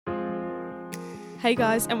Hey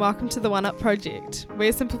guys, and welcome to the One Up Project.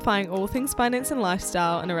 We're simplifying all things finance and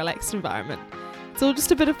lifestyle in a relaxed environment. It's all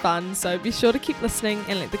just a bit of fun, so be sure to keep listening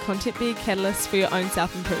and let the content be a catalyst for your own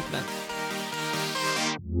self-improvement.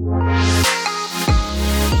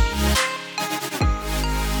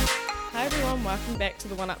 Hi everyone, welcome back to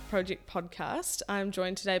the One Up Project podcast. I'm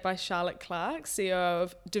joined today by Charlotte Clark, CEO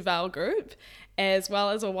of Duval Group, as well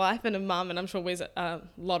as a wife and a mum, and I'm sure wears a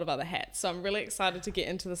lot of other hats. So I'm really excited to get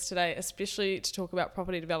into this today, especially to talk about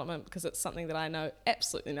property development because it's something that I know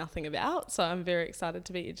absolutely nothing about. So I'm very excited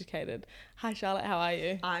to be educated. Hi Charlotte, how are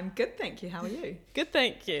you? I'm good, thank you. How are you? Good,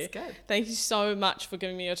 thank you. It's good. Thank you so much for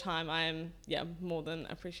giving me your time. I am, more than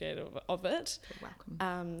appreciative of it. You're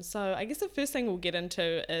welcome. So I guess the first thing we'll get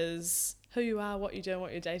into is who you are, what you do, and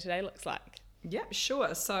what your day-to-day looks like. Yeah,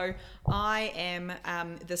 sure. So I am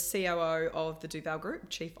the COO of the Duval Group,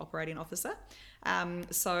 Chief Operating Officer.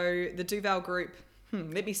 So the Duval Group,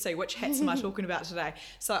 let me see, which hats am I talking about today?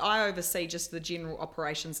 So I oversee just the general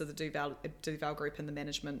operations of the Duval Group and the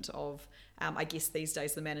management of, I guess these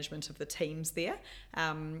days, the management of the teams there.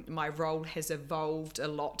 My role has evolved a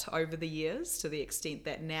lot over the years to the extent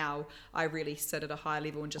that now I really sit at a high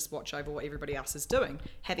level and just watch over what everybody else is doing.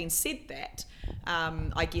 Having said that,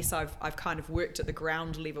 I guess I've kind of worked at the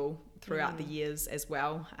ground level throughout the years as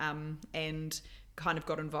well, and kind of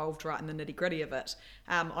got involved right in the nitty-gritty of it.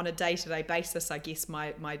 On a day-to-day basis, I guess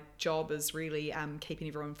my job is really keeping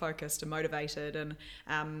everyone focused and motivated,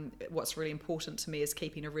 and what's really important to me is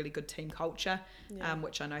keeping a really good team culture,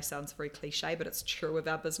 which I know sounds very cliche, but it's true of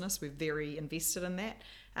our business. We're very invested in that.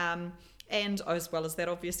 And as well as that,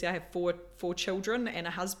 obviously, I have four children and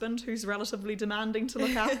a husband who's relatively demanding to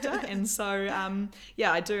look after. And so,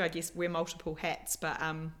 I do, I guess, wear multiple hats, but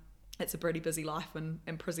it's a pretty busy life and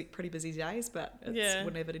pretty busy days, but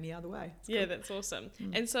wouldn't have it any other way. It's cool. That's awesome.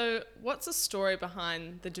 And so what's the story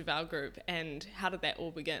behind the Duval Group and how did that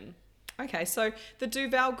all begin? Okay, so the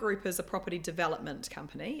Duval Group is a property development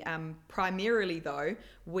company. Primarily, though,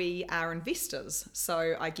 we are investors.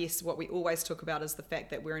 So I guess what we always talk about is the fact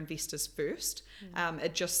that we're investors first.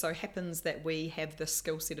 It just so happens that we have the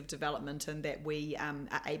skill set of development and that we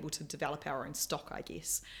are able to develop our own stock, I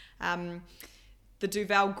guess. The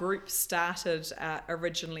Duval Group started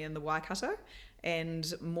originally in the Waikato,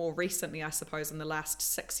 and more recently, I suppose, in the last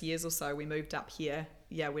 6 years or so, we moved up here,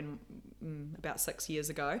 about 6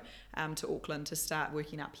 years ago, to Auckland to start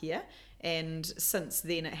working up here. And since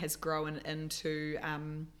then, it has grown into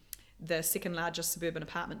the second largest suburban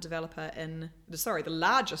apartment developer the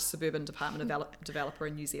largest suburban apartment developer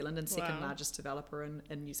in New Zealand and second largest developer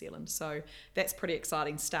in New Zealand. So that's pretty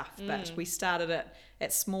exciting stuff. But we started it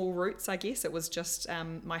at small roots, I guess. It was just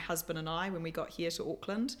my husband and I, when we got here to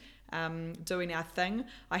Auckland, doing our thing.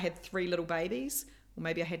 I had 3 little babies. Or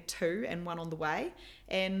maybe I had 2 and 1 on the way.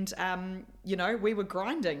 And, we were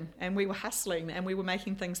grinding and we were hustling and we were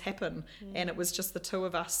making things happen. And it was just the 2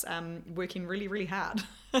 of us working really, really hard.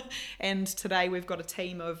 And today we've got a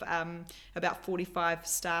team of about 45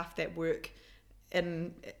 staff that work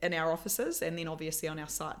in our offices, and then obviously on our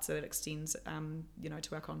site, so that extends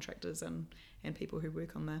to our contractors and people who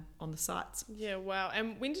work on the sites. Yeah, wow.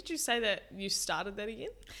 And when did you say that you started that again?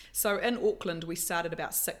 So in Auckland, we started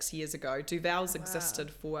about 6 years ago. Duval's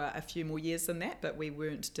existed for a few more years than that, but we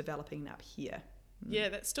weren't developing up here. Yeah,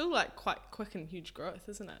 that's still like quite quick and huge growth,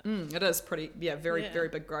 isn't it? It is very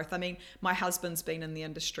big growth. I mean, my husband's been in the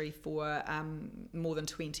industry for more than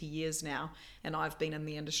 20 years now, and I've been in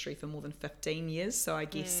the industry for more than 15 years. So I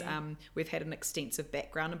guess we've had an extensive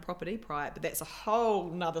background in property prior, but that's a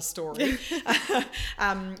whole nother story,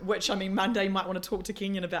 which, I mean, Monday might want to talk to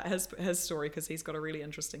Kenyon about his story because he's got a really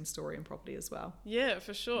interesting story in property as well. Yeah,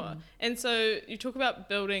 for sure. And so you talk about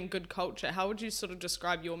building good culture. How would you sort of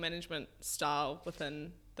describe your management style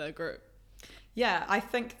within the group? Yeah, I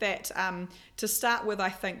think that to start with, I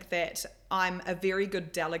think that I'm a very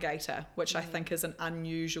good delegator, which I think is an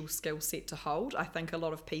unusual skill set to hold. I think a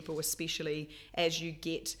lot of people, especially as you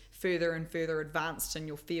get further and further advanced in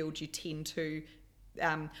your field, you tend to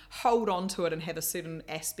hold on to it and have a certain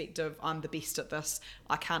aspect of, I'm the best at this,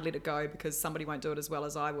 I can't let it go because somebody won't do it as well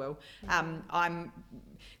as I will. I'm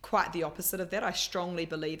quite the opposite of that. I strongly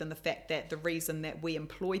believe in the fact that the reason that we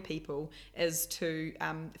employ people is to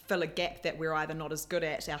fill a gap that we're either not as good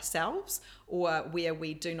at ourselves or where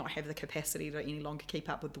we do not have the capacity to any longer keep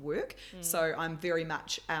up with the work. So I'm very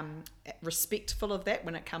much respectful of that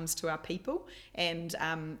when it comes to our people, and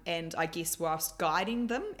I guess whilst guiding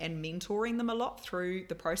them and mentoring them a lot through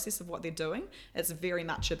the process of what they're doing, it's very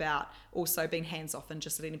much about also being hands off and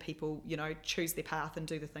just letting people, choose their path and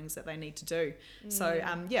do the things that they need to do. So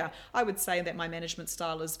I would say that my management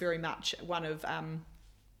style is very much one of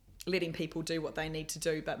letting people do what they need to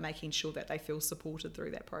do, but making sure that they feel supported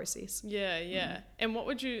through that process. Yeah. And what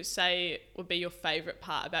would you say would be your favourite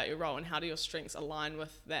part about your role, and how do your strengths align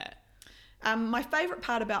with that? My favourite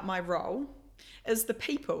part about my role is the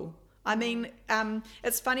people. I mean,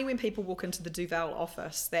 it's funny when people walk into the Duval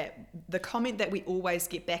office that the comment that we always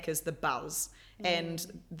get back is the buzz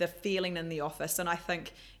and the feeling in the office. And I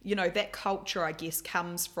think, that culture, I guess,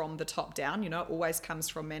 comes from the top down, it always comes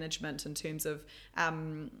from management in terms of,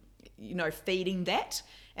 feeding that.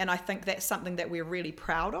 And I think that's something that we're really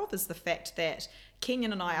proud of, is the fact that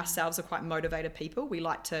Kenyon and I ourselves are quite motivated people. We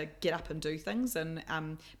like to get up and do things and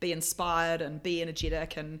be inspired and be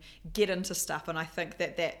energetic and get into stuff. And I think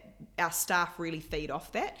that our staff really feed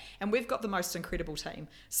off that. And we've got the most incredible team.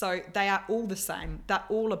 So they are all the same. They're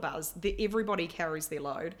all a buzz. Everybody carries their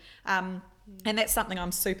load. And that's something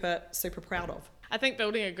I'm super, super proud of. I think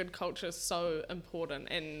building a good culture is so important,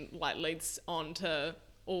 and leads on to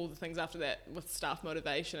all the things after that with staff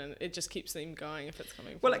motivation, and it just keeps them going if it's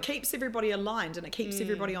coming well, it keeps everybody aligned and it keeps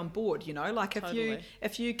everybody on board, Totally.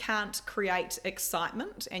 if you can't create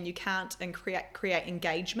excitement and you can't create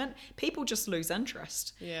engagement, people just lose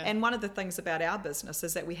interest. And one of the things about our business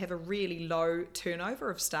is that we have a really low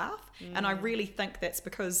turnover of staff, and I really think that's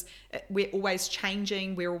because we're always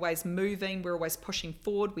changing, we're always moving, we're always pushing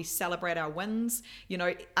forward, we celebrate our wins,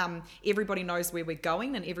 everybody knows where we're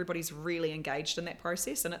going and everybody's really engaged in that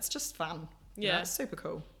process. And it's just fun. It's super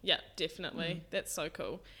cool. Yeah, definitely. That's so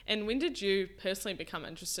cool. And when did you personally become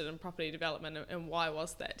interested in property development, and why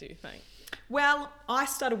was that, do you think? Well, I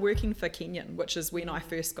started working for Kenyon, which is when I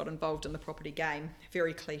first got involved in the property game.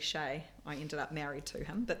 Very cliche. I ended up married to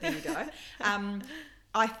him, but there you go.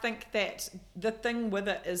 I think that the thing with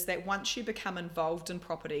it is that once you become involved in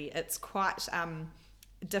property, it's quite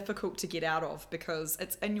difficult to get out of, because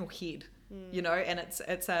it's in your head. And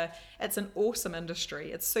it's an awesome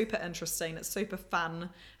industry. It's super interesting. It's super fun.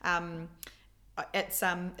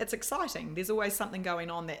 It's exciting. There's always something going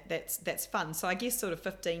on that's fun. So I guess sort of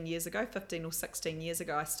 15 or 16 years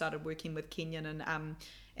ago, I started working with Kenyon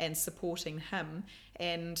and supporting him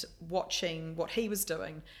and watching what he was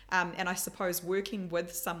doing. And I suppose working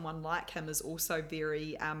with someone like him is also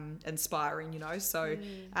very inspiring, So,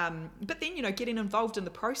 but then, getting involved in the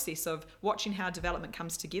process of watching how development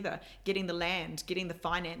comes together, getting the land, getting the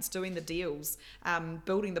finance, doing the deals,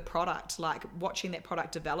 building the product, watching that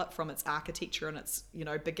product develop from its architecture and its,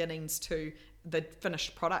 beginnings to the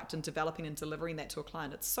finished product and developing and delivering that to a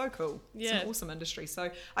client. It's so cool. It's an awesome industry.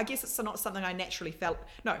 So I guess it's not something I naturally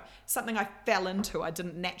something I fell into. I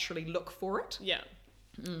didn't naturally look for it.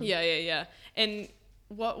 Yeah. And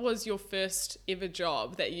what was your first ever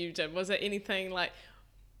job that you did? Was it anything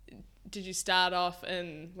did you start off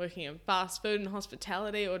in working in fast food and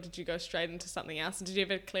hospitality, or did you go straight into something else? And did you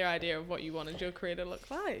have a clear idea of what you wanted your career to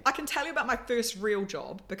look like? I can tell you about my first real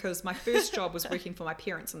job, because my first job was working for my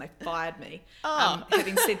parents and they fired me.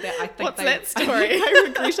 Having said that, I think that story? I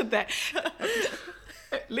regretted that.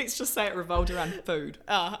 Let's just say it revolved around food.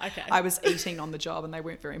 Oh, okay. I was eating on the job and they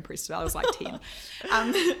weren't very impressed with it. I was like 10.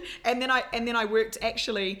 And then I worked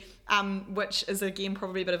actually, which is again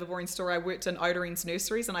probably a bit of a boring story. I worked in Oderings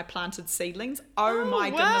nurseries and I planted seedlings. Oh my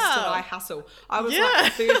goodness, did I hustle. I was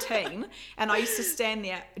like 13 and I used to stand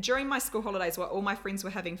there during my school holidays while all my friends were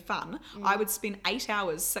having fun. I would spend 8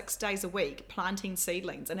 hours, 6 days a week planting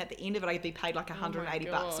seedlings, and at the end of it I'd be paid like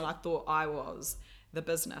 $180, and I thought I was the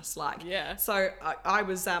business. So I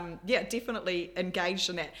was definitely engaged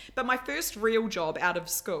in that. But my first real job out of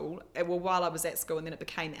school, while I was at school and then it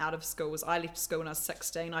became out of school, was I left school when I was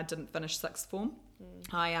 16. I didn't finish sixth form.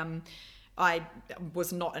 I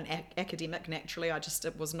was not an academic naturally.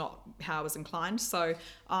 It was not how I was inclined. So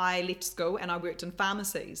I left school and I worked in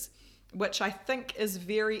pharmacies, which I think is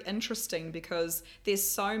very interesting, because there's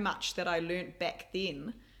so much that I learnt back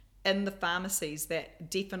then in the pharmacies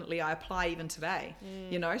that definitely I apply even today,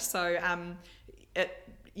 so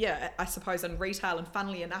I suppose in retail, and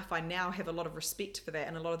funnily enough, I now have a lot of respect for that,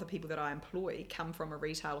 and a lot of the people that I employ come from a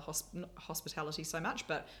retail, hospitality so much,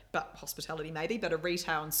 but hospitality maybe, but a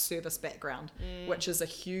retail and service background, which is a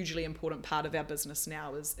hugely important part of our business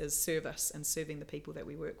now, is service and serving the people that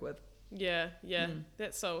we work with. Yeah,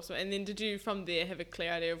 that's so awesome. And then did you from there have a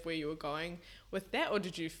clear idea of where you were going with that, or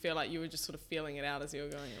did you feel like you were just sort of feeling it out as you were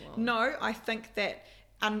going along? No, I think that,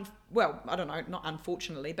 I don't know, not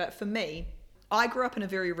unfortunately, but for me, I grew up in a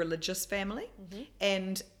very religious family,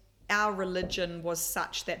 and our religion was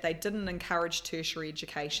such that they didn't encourage tertiary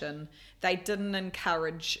education. They didn't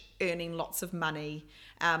encourage earning lots of money.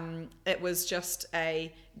 It was just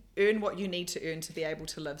earn what you need to earn to be able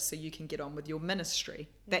to live so you can get on with your ministry.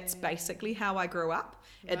 That's basically how I grew up.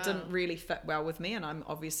 Wow. It didn't really fit well with me, and I'm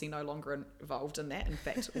obviously no longer involved in that. In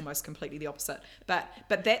fact, almost completely the opposite. But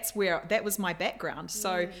that was my background.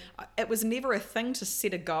 So it was never a thing to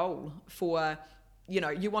set a goal for,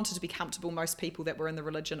 you wanted to be comfortable. Most people that were in the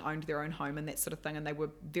religion owned their own home and that sort of thing, and they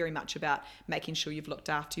were very much about making sure you've looked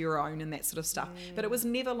after your own and that sort of stuff. But it was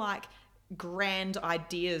never like grand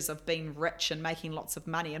ideas of being rich and making lots of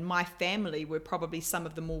money. And my family were probably some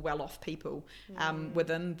of the more well-off people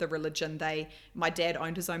within the religion. My dad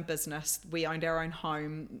owned his own business. We owned our own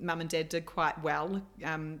home. Mum and dad did quite well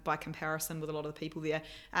by comparison with a lot of the people there.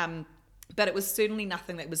 But it was certainly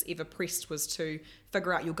nothing that was ever pressed was to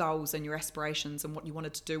figure out your goals and your aspirations and what you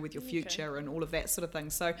wanted to do with your future and all of that sort of thing.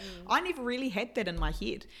 So I never really had that in my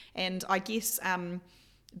head. And I guess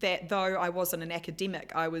that though I wasn't an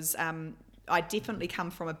academic, I definitely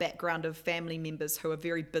come from a background of family members who are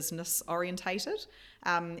very business orientated.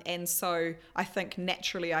 And so I think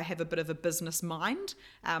naturally I have a bit of a business mind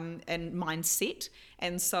and mindset.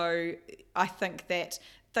 And so I think that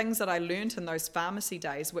things that I learned in those pharmacy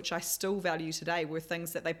days, which I still value today, were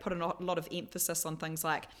things that they put a lot of emphasis on, things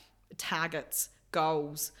like targets,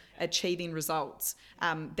 goals, achieving results.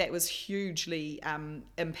 That was hugely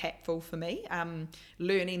impactful for me.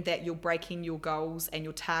 Learning that you're breaking your goals and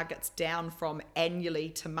your targets down from annually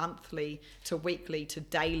to monthly to weekly to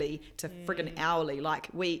daily to friggin' hourly.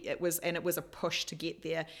 It was a push to get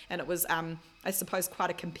there, and it was I suppose quite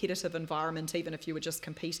a competitive environment, even if you were just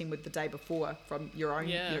competing with the day before from your own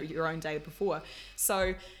your own day before.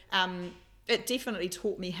 So it definitely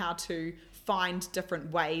taught me how to find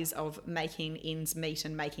different ways of making ends meet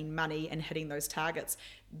and making money and hitting those targets.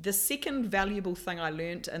 The second valuable thing I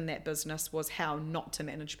learnt in that business was how not to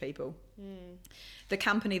manage people. The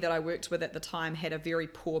company that I worked with at the time had a very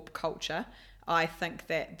poor culture. I think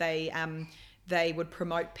that they would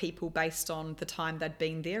promote people based on the time they'd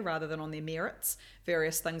been there rather than on their merits,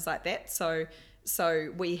 various things like that.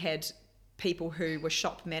 So we had people who were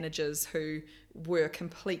shop managers who were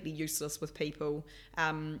completely useless with people.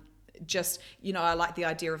 I like the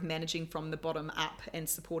idea of managing from the bottom up and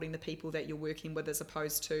supporting the people that you're working with, as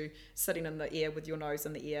opposed to sitting in the air with your nose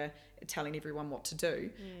in the ear telling everyone what to do,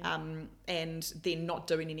 and then not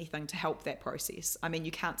doing anything to help that process. I mean,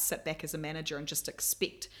 you can't sit back as a manager and just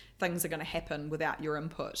expect things are going to happen without your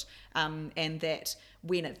input, and that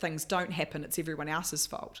when things don't happen, it's everyone else's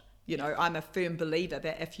fault. I'm a firm believer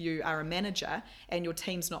that if you are a manager and your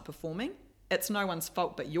team's not performing, it's no one's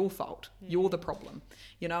fault but your fault. You're the problem.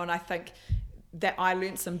 And I think that I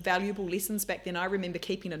learned some valuable lessons back then. I remember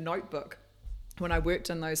keeping a notebook when I worked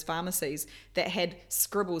in those pharmacies that had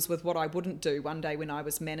scribbles with what I wouldn't do one day when I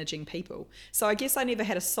was managing people. So I guess I never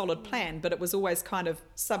had a solid plan, but it was always kind of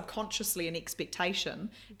subconsciously an expectation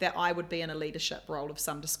that I would be in a leadership role of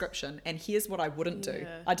some description. And here's what I wouldn't do.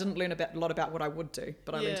 I didn't learn a lot about what I would do,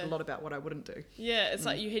 but I learned a lot about what I wouldn't do. Yeah, it's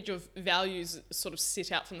like you had your values sort of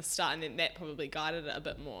set out from the start, and then that probably guided it a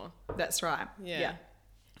bit more. That's right. Yeah,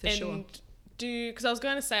 for sure. And because I was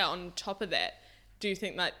going to say, on top of that, do you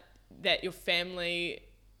think that your family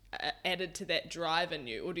added to that drive in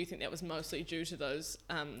you, or do you think that was mostly due to those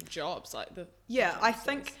jobs, like the? Yeah, I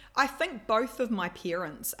think both of my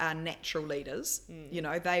parents are natural leaders.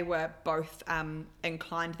 They were both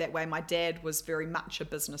inclined that way. My dad was very much a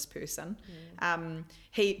business person.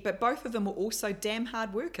 But both of them were also damn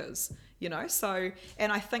hard workers. So,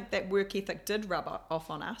 and I think that work ethic did rub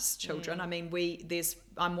off on us children. I mean,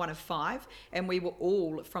 I'm one of 5, and we were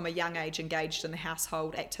all from a young age engaged in the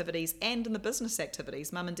household activities and in the business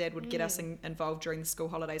activities. Mum and Dad would get us involved during the school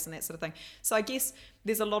holidays and that sort of thing. So I guess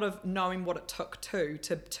there's a lot of knowing what it took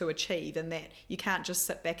to achieve, and that you can't just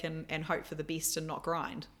sit back and hope for the best and not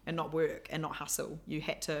grind and not work and not hustle. You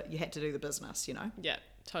had to do the business, Yeah.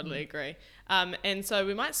 Totally agree. And so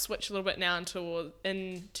we might switch a little bit now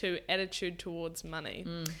into attitude towards money.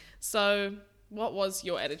 So what was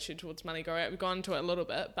your attitude towards money growing up? We've gone into it a little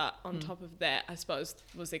bit, but on top of that, I suppose,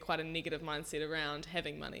 was there quite a negative mindset around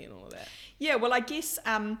having money and all of that? Yeah, well, I guess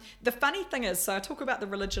the funny thing is, so I talk about the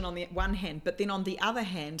religion on the one hand, but then on the other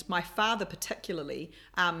hand, my father particularly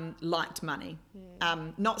liked money.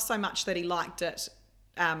 Not so much that he liked it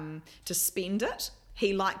to spend it.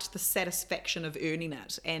 He liked the satisfaction of earning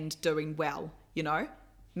it and doing well,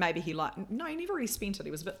 Maybe he never really spent it.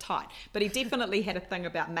 He was a bit tight, but he definitely had a thing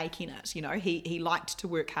about making it. He liked to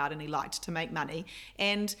work hard and he liked to make money,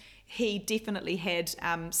 and he definitely had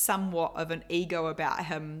somewhat of an ego about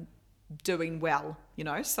him doing well,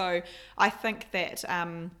 So I think that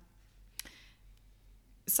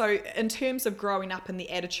so in terms of growing up and the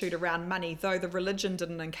attitude around money, though the religion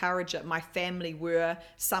didn't encourage it, my family were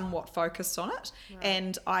somewhat focused on it. Right.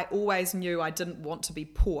 And I always knew I didn't want to be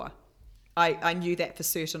poor. I knew that for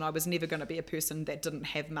certain. I was never going to be a person that didn't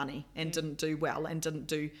have money and didn't do well and didn't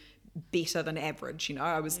do better than average.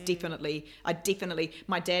 I was definitely,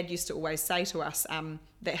 my dad used to always say to us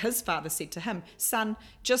that his father said to him, son,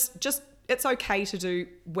 just it's okay to do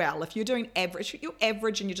well. If you're doing average, you're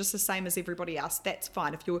average and you're just the same as everybody else, that's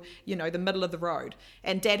fine. If you're, the middle of the road.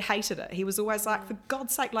 And Dad hated it. He was always like, for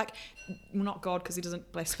God's sake, well, not God, because he doesn't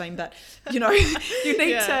blaspheme, but you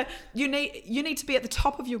need to be at the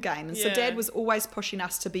top of your game. And so Dad was always pushing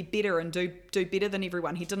us to be better and do better than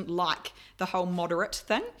everyone. He didn't like the whole moderate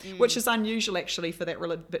thing, which is unusual actually for that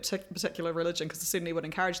particular religion, because I certainly would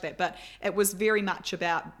encourage that. But it was very much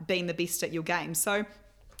about being the best at your game. So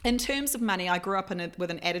in terms of money, I grew up with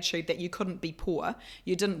an attitude that you couldn't be poor.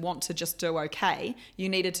 You didn't want to just do okay. You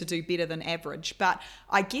needed to do better than average. But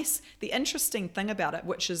I guess the interesting thing about it,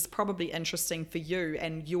 which is probably interesting for you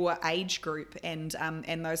and your age group and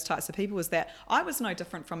those types of people, is that I was no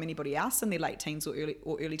different from anybody else in their late teens or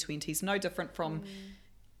early 20s. No different from,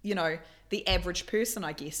 the average person,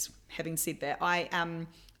 I guess. Having said that,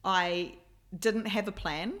 I didn't have a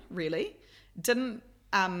plan really. Didn't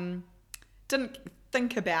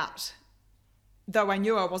think about, though I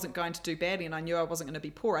knew I wasn't going to do badly and I knew I wasn't going to be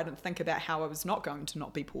poor, I didn't think about how I was not going to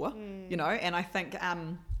not be poor, and I think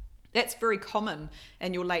that's very common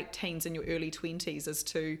in your late teens and your early 20s, is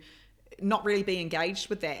to not really be engaged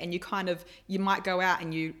with that. And you might go out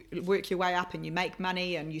and you work your way up and you make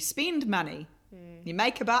money and you spend money. You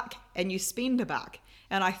make a buck and you spend a buck.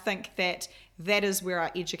 And I think that is where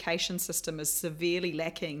our education system is severely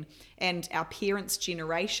lacking, and our parents'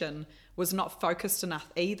 generation was not focused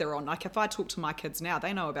enough either on, if I talk to my kids now,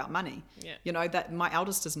 they know about money. That my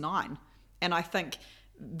eldest is 9. And I think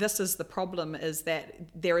this is the problem, is that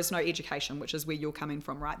there is no education, which is where you're coming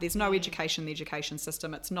from, right? There's no education in the education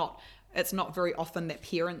system. It's not very often that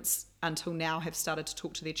parents until now have started to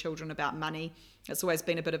talk to their children about money. It's always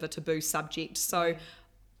been a bit of a taboo subject. So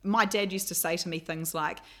my dad used to say to me things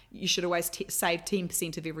like, you should always save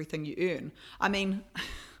 10% of everything you earn. I mean,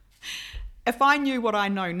 if I knew what I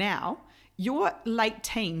know now, your late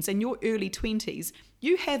teens and your early 20s,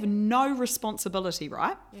 you have no responsibility,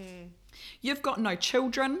 right? You've got no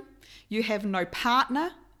children. You have no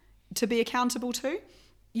partner to be accountable to.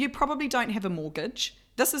 You probably don't have a mortgage.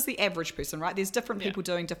 This is the average person, right? There's different people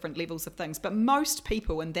doing different levels of things. But most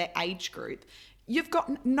people in that age group, you've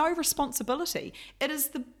got no responsibility. It is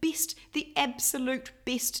the absolute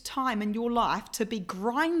best time in your life to be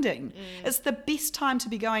grinding. It's the best time to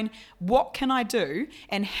be going, what can I do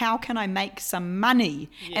and how can I make some money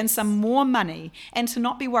and some more money, and to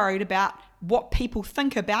not be worried about what people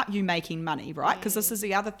think about you making money, right? Because this is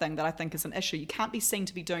the other thing that I think is an issue. You can't be seen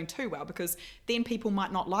to be doing too well, because then people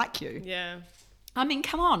might not like you. Yeah. I mean,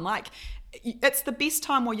 come on, it's the best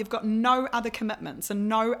time where you've got no other commitments and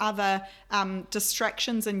no other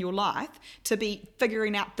distractions in your life to be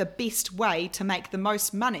figuring out the best way to make the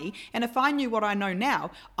most money. And if I knew what I know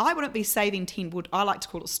now, I wouldn't be saving 10, I like to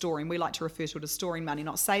call it storing. We like to refer to it as storing money,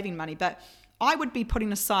 not saving money. But I would be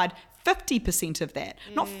putting aside 50% of that,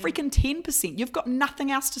 not freaking 10%. You've got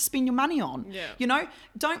nothing else to spend your money on. Yeah.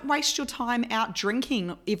 Don't waste your time out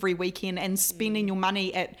drinking every weekend and spending your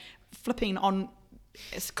money at flipping on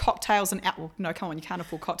cocktails and no, come on, you can't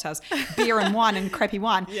afford cocktails, beer and wine and crappy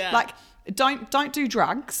wine. Don't do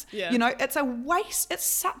drugs. It's a waste. It's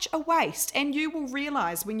such a waste. And you will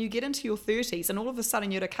realize when you get into your 30s and all of a sudden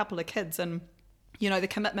you had a couple of kids and the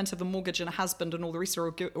commitment of a mortgage and a husband and all the rest, or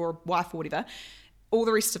a wife or whatever, all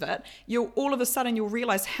the rest of it, all of a sudden you'll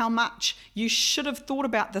realize how much you should have thought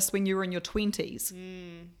about this when you were in your 20s.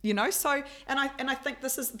 So and I think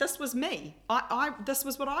this was me. This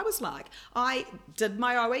was what I was like. I did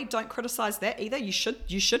my OE. Don't criticize that either. You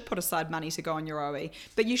should put aside money to go on your OE,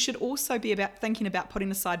 but you should also be thinking about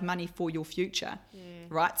putting aside money for your future.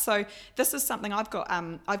 Right, so this is something I've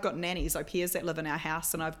got nannies, au pairs that live in our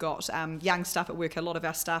house, and I've got young staff at work. A lot of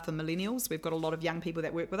our staff are millennials. We've got a lot of young people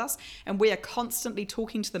that work with us, and we are constantly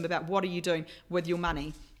talking to them about, what are you doing with your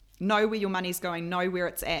money? Know where your money's going, know where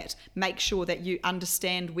it's at. Make sure that you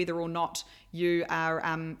understand whether or not you are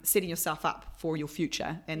setting yourself up for your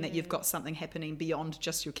future, and that you've got something happening beyond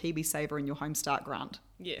just your KiwiSaver and your Home Start grant.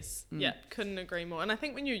 Yes, yeah, couldn't agree more. And I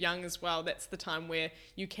think when you're young as well, that's the time where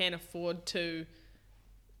you can afford to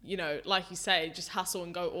you know, like you say, just hustle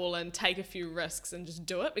and go all in, take a few risks and just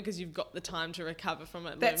do it because you've got the time to recover from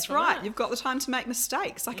it. That's right. You've got the time to make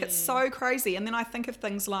mistakes. Like it's so crazy. And then I think of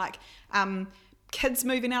things like kids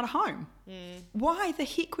moving out of home. Why the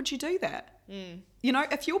heck would you do that? You know,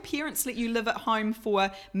 if your parents let you live at home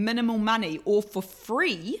for minimal money or for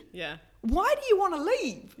free, why do you want to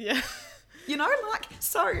leave? You know, like,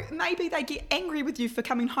 so maybe they get angry with you for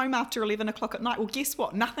coming home after 11 o'clock at night. Well, guess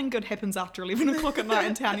what? Nothing good happens after 11 o'clock at night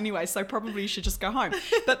in town anyway, so probably you should just go home.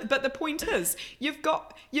 But the point is, you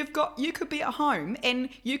could be at home and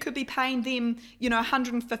you could be paying them, you know,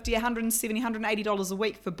 $150, $170, $180 a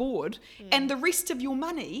week for board, and the rest of your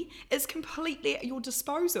money is completely at your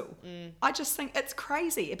disposal. I just think it's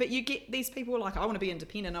crazy. But you get these people like, I want to be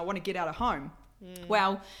independent, I want to get out of home.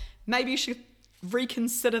 Well, maybe you should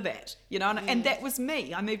reconsider that, you know, and that was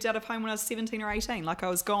me. I moved out of home when I was 17 or 18. Like I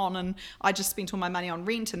was gone and I just spent all my money on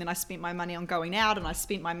rent, and then I spent my money on going out, and I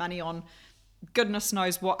spent my money on goodness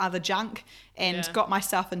knows what other junk, and got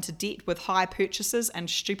myself into debt with high purchases and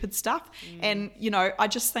stupid stuff. And, you know, I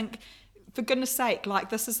just think, for goodness sake,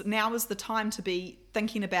 like now is the time to be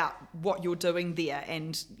thinking about what you're doing there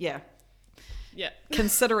and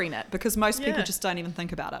considering it, because most people just don't even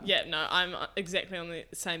think about it. Yeah, no, I'm exactly on the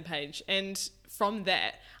same page. And from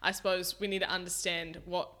that, I suppose we need to understand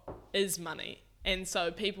what is money. And so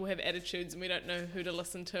people have attitudes and we don't know who to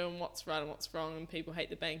listen to and what's right and what's wrong, and people hate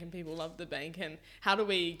the bank and people love the bank. And how do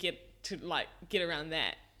we get around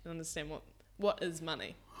that and understand what is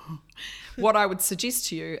money? What I would suggest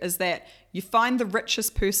to you is that you find the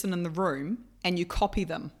richest person in the room and you copy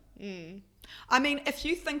them. I mean, if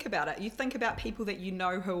you think about it, you think about people that you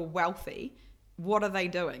know who are wealthy. What are they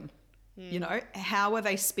doing? You know, how are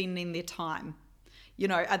they spending their time? You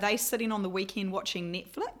know, are they sitting on the weekend watching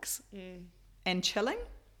Netflix and chilling?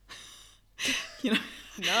 You know,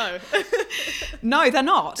 no. No, they're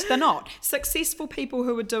not. They're not. Successful people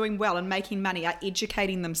who are doing well and making money are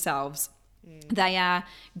educating themselves. They are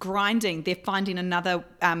grinding. They're finding another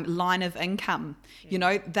line of income. You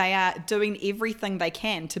know, they are doing everything they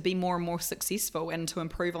can to be more and more successful and to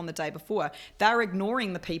improve on the day before. They're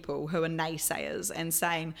ignoring the people who are naysayers and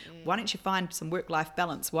saying, why don't you find some work-life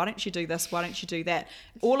balance? Why don't you do this? Why don't you do that?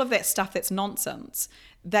 All of that stuff that's nonsense.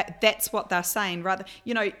 That's what they're saying. Rather,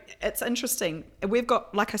 you know, it's interesting. We've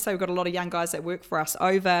got, like I say, we've got a lot of young guys that work for us.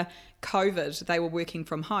 Over COVID, they were working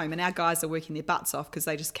from home, and our guys are working their butts off because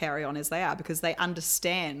they just carry on as they are, because they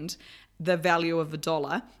understand the value of a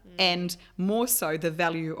dollar and more so the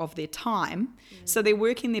value of their time. So they're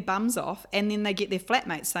working their bums off, and then they get their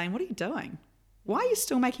flatmates saying, what are you doing? Why are you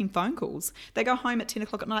still making phone calls? They go home at 10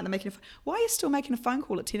 o'clock at night and they're making why are you still making a phone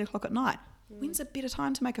call at 10 o'clock at night? When's a better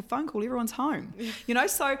time to make a phone call? Everyone's home. You know,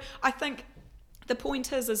 so I think the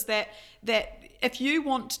point is that if you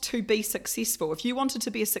want to be successful, if you wanted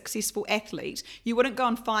to be a successful athlete, you wouldn't go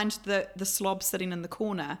and find the slob sitting in the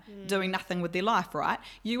corner doing nothing with their life, right?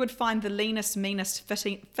 You would find the leanest, meanest,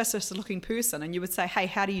 fittest looking person, and you would say, hey,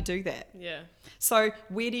 how do you do that? Yeah. So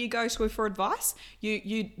where do you go to for advice?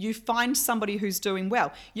 You find somebody who's doing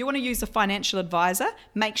well. You want to use a financial advisor,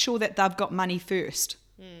 make sure that they've got money first.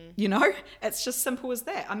 You know, it's just simple as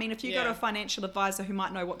that. I mean, if you go to a financial advisor who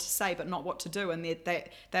might know what to say but not what to do, and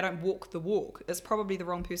they don't walk the walk, it's probably the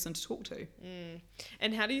wrong person to talk to.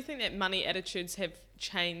 And how do you think that money attitudes have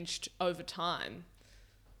changed over time?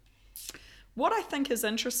 What I think is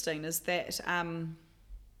interesting is that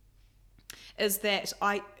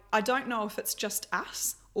I don't know if it's just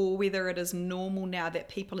us or whether it is normal now that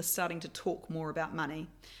people are starting to talk more about money.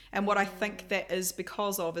 And what I think that is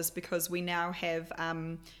because we now have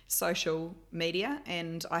social media,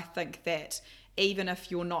 and I think that even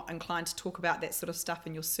if you're not inclined to talk about that sort of stuff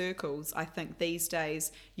in your circles, I think these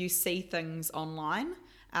days you see things online.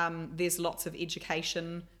 There's lots of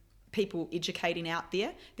education, people educating out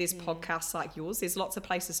there. There's podcasts like yours. There's lots of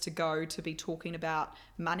places to go to be talking about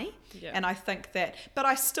money. Yeah. And I think that, but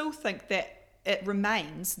I still think that it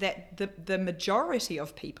remains that the majority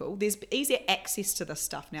of people, there's easier access to this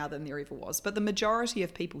stuff now than there ever was, but the majority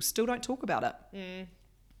of people still don't talk about it.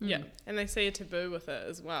 Yeah, and they see a taboo with it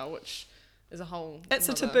as well, which is it's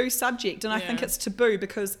a taboo subject, and I think it's taboo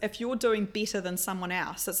because if you're doing better than someone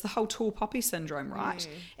else, it's the whole tall poppy syndrome, right?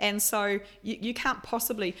 And so you can't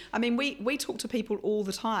possibly, I mean, we talk to people all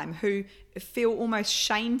the time who feel almost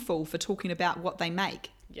shameful for talking about what they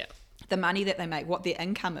make. Yeah. The money that they make, what their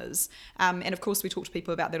income is. And of course we talk to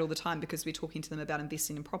people about that all the time because we're talking to them about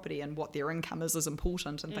investing in property, and what their income is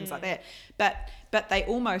important and things like that. But they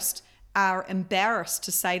almost are embarrassed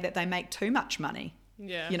to say that they make too much money.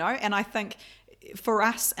 Yeah. You know, and I think for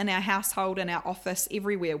us in our household, in our office,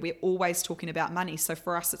 everywhere, we're always talking about money. So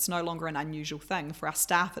for us, it's no longer an unusual thing. For our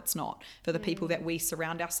staff, it's not. For the people that we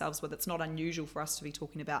surround ourselves with, it's not unusual for us to be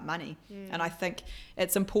talking about money. And I think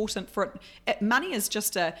it's important for it. Money is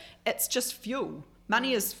it's just fuel.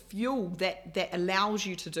 Money is fuel that allows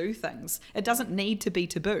you to do things. It doesn't need to be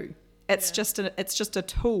taboo. It's just a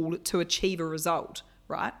tool to achieve a result,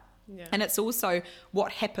 right? Yeah. And it's also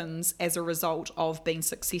what happens as a result of being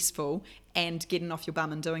successful and getting off your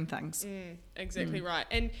bum and doing things. Exactly right.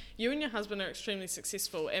 And you and your husband are extremely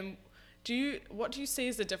successful. And what do you see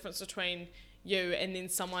as the difference between you and then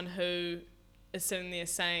someone who is sitting there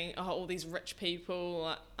saying, oh, all these rich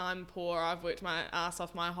people, I'm poor, I've worked my ass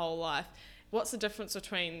off my whole life. What's the difference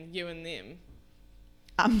between you and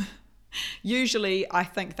them? Usually I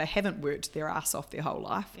think they haven't worked their ass off their whole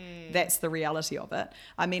life. That's the reality of it.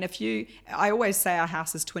 I mean, I always say our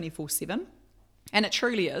house is 24/7, and it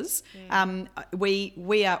truly is.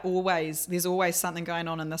 We are always, there's always something going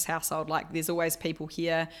on in this household. Like there's always people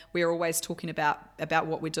here. We're always talking about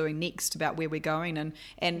what we're doing next, about where we're going.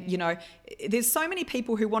 And you know, there's so many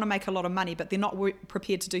people who want to make a lot of money, but they're not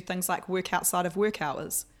prepared to do things like work outside of work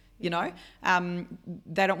hours. You know,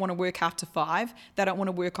 they don't want to work after 5. They don't want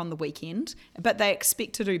to work on the weekend, but they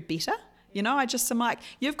expect to do better. You know, I'm like,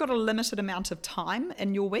 you've got a limited amount of time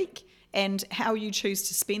in your week, and how you choose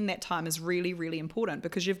to spend that time is really, really important,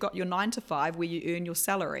 because you've got your 9 to 5 where you earn your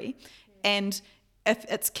salary. And if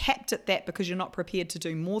it's capped at that because you're not prepared to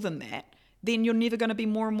do more than that, then you're never going to be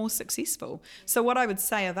more and more successful. So what I would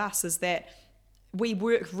say of us is that we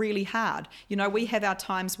work really hard. You know, we have our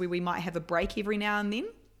times where we might have a break every now and then.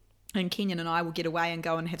 And Kenyon and I will get away and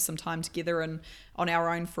go and have some time together and on our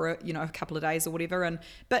own for a couple of days or whatever.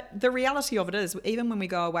 But the reality of it is, even when we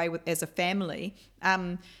go away as a family,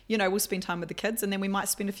 we'll spend time with the kids, and then we might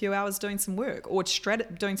spend a few hours doing some work or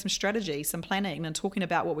doing some strategy, some planning, and talking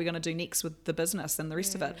about what we're going to do next with the business and the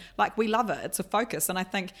rest of it. Like, we love it. It's a focus. And I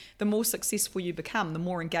think the more successful you become, the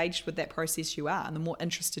more engaged with that process you are, and the more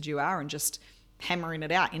interested you are in just hammering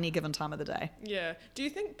it out any given time of the day. Yeah. Do you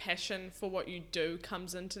think passion for what you do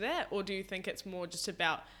comes into that, or do you think it's more just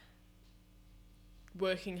about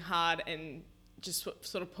working hard and just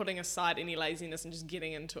sort of putting aside any laziness and just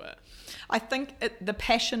getting into it? I think the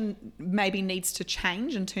passion maybe needs to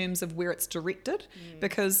change in terms of where it's directed,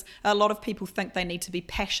 because a lot of people think they need to be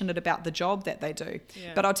passionate about the job that they do.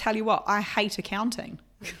 Yeah. But I'll tell you what, I hate accounting.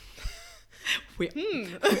 We're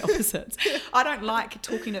opposites. I don't like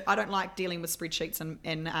dealing with spreadsheets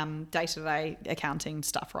and day-to-day accounting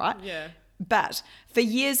stuff, right? Yeah. But for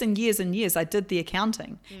years and years and years, I did the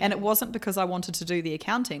accounting, and it wasn't because I wanted to do the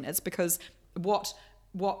accounting. It's because what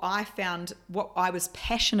I found, what I was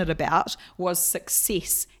passionate about was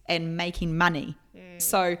success and making money.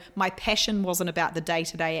 So my passion wasn't about the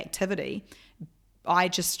day-to-day activity. I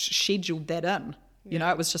just scheduled that in. You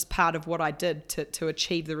know, it was just part of what I did to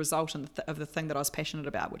achieve the result of the thing that I was passionate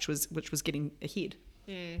about, which was getting ahead.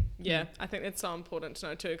 Yeah, I think that's so important to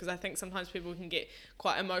know too, because I think sometimes people can get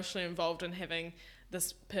quite emotionally involved in having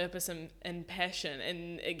this purpose and passion,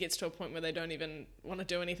 and it gets to a point where they don't even want to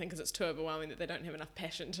do anything because it's too overwhelming, that they don't have enough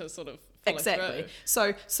passion to sort of follow exactly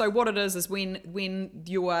through. So what it is when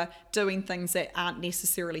you're doing things that aren't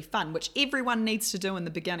necessarily fun, which everyone needs to do in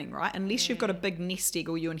the beginning, right? Unless you've got a big nest egg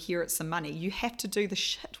or you inherit some money, you have to do the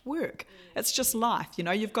shit work. It's just life, you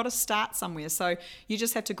know. You've got to start somewhere, so you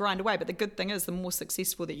just have to grind away. But the good thing is, the more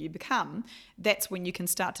successful that you become, that's when you can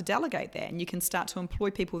start to delegate that, and you can start to employ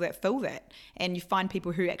people that fill that, and you find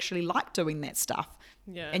people who actually like doing that stuff.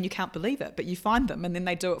 Yeah. And you can't believe it, but you find them, and then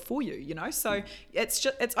they do it for you, you know. So it's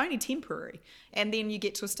only temporary, and then you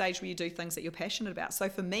get to a stage where you do things that you're passionate about. So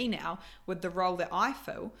for me now, with the role that I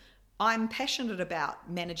fill, I'm passionate about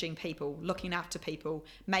managing people, looking after people,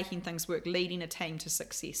 making things work, leading a team to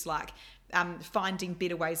success, like finding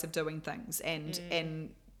better ways of doing things, and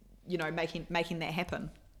you know, making that happen.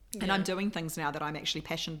 And I'm doing things now that I'm actually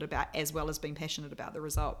passionate about, as well as being passionate about the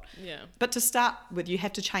result. Yeah. But to start with, you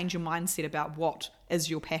have to change your mindset about what is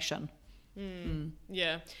your passion.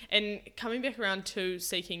 Yeah. And coming back around to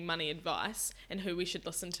seeking money advice and who we should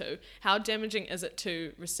listen to, how damaging is it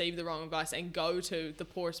to receive the wrong advice and go to the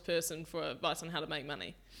poorest person for advice on how to make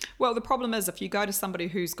money? Well, the problem is, if you go to somebody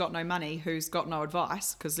who's got no money, who's got no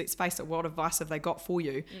advice, because let's face it, what advice have they got for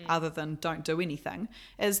you other than don't do anything,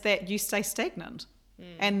 is that you stay stagnant.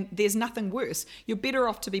 And there's nothing worse. You're better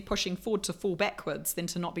off to be pushing forward to fall backwards than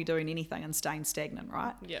to not be doing anything and staying stagnant,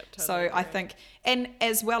 right? Yeah, totally. So I think, and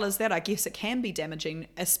as well as that, I guess it can be damaging,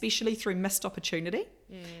 especially through missed opportunity.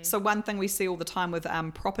 So one thing we see all the time with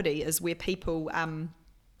property is where people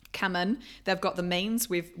come in, they've got the means,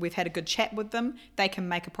 we've had a good chat with them, they can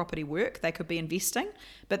make a property work, they could be investing,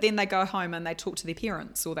 but then they go home and they talk to their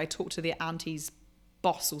parents or they talk to their auntie's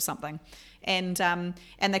boss or something, and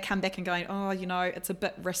they come back and going, oh, it's a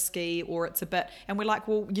bit risky, or it's a bit, and we're like,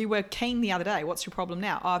 well, you were keen the other day, what's your problem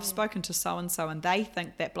now? Oh, I've spoken to so and so and they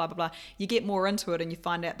think that blah blah blah. You get more into it and you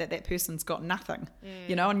find out that person's got nothing,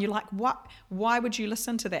 and you're like, what? Why would you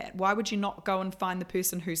listen to that? Why would you not go and find the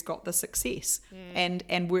person who's got the success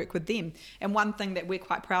and work with them? And one thing that we're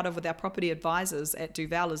quite proud of with our property advisors at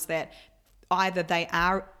Duval is that either they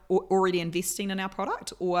are already investing in our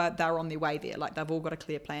product or they're on their way there. Like, they've all got a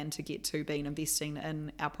clear plan to get to being investing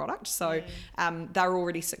in our product. So they're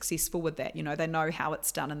already successful with that. They know how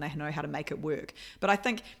it's done and they know how to make it work. But I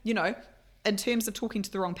think, in terms of talking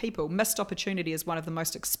to the wrong people, missed opportunity is one of the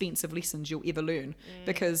most expensive lessons you'll ever learn,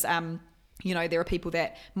 because there are people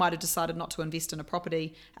that might have decided not to invest in a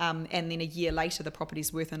property, and then a year later the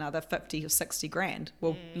property's worth another 50 or 60 grand.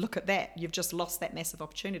 Well, look at that. You've just lost that massive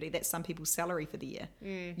opportunity. That's some people's salary for the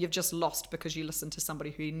year. You've just lost because you listened to somebody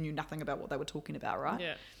who knew nothing about what they were talking about, right?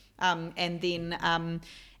 Yeah.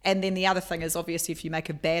 And then the other thing is, obviously, if you make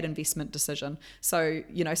a bad investment decision. So,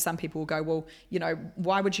 some people will go, well,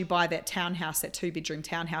 why would you buy that townhouse, that 2-bedroom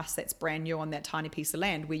townhouse that's brand new on that tiny piece of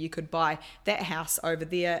land, where you could buy that house over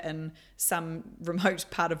there in some remote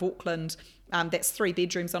part of Auckland, that's 3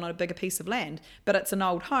 bedrooms on a bigger piece of land, but it's an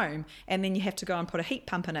old home, and then you have to go and put a heat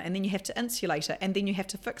pump in it, and then you have to insulate it, and then you have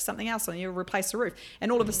to fix something else, and you replace the roof,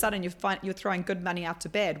 and all of a sudden you're throwing good money after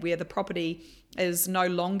bad, where the property is no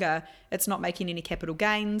longer, it's not making any capital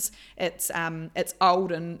gains, it's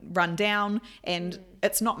old and run down, and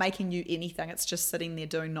it's not making you anything, it's just sitting there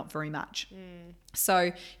doing not very much.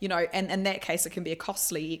 So, and in that case, it can be a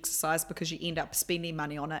costly exercise because you end up spending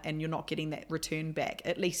money on it and you're not getting that return back,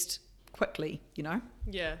 at least quickly.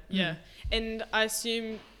 Yeah. And I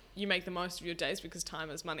assume you make the most of your days because time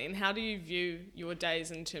is money. And how do you view your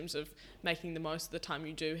days in terms of making the most of the time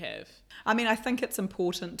you do have? I mean, I think it's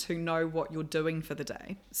important to know what you're doing for the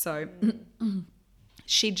day. So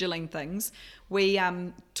scheduling things. We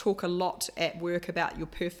talk a lot at work about your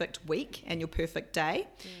perfect week and your perfect day.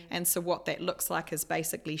 And so what that looks like is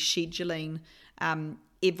basically scheduling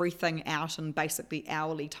everything out in basically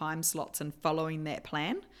hourly time slots and following that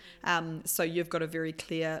plan. So you've got a very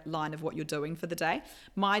clear line of what you're doing for the day.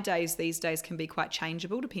 My days these days can be quite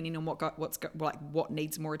changeable depending on what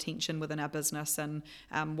needs more attention within our business and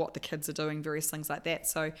what the kids are doing, various things like that.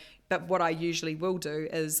 So, but what I usually will do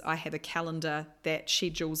is I have a calendar that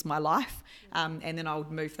schedules my life, and then I'll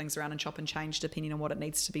move things around and chop and change depending on what it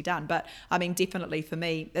needs to be done. But I mean, definitely for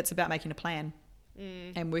me, it's about making a plan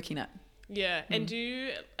and working it. Yeah, and do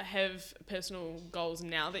you have personal goals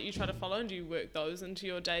now that you try to follow, and do you work those into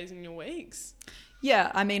your days and your weeks?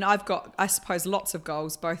 Yeah, I mean, I've got, I suppose, lots of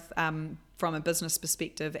goals, both from a business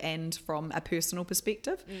perspective and from a personal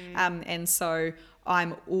perspective. And so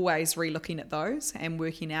I'm always re-looking at those and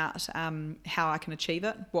working out how I can achieve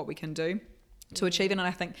it, what we can do to achieve it. And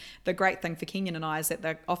I think the great thing for Kenyon and I is that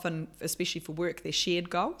they're often, especially for work, they're shared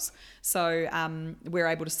goals. So we're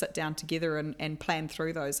able to sit down together and plan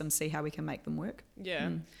through those and see how we can make them work. Yeah.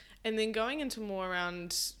 And then going into more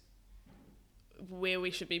around where we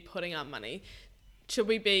should be putting our money, should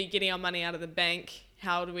we be getting our money out of the bank?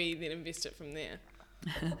 How do we then invest it from there?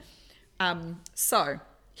 So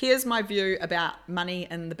here's my view about money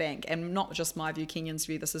in the bank, and not just my view, Kenyon's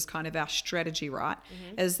view. This is kind of our strategy, right?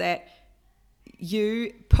 Is that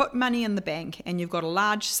you put money in the bank and you've got a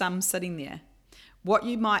large sum sitting there. What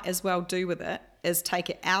you might as well do with it is take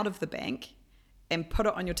it out of the bank and put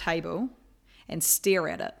it on your table and stare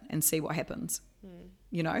at it and see what happens.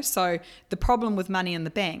 So the problem with money in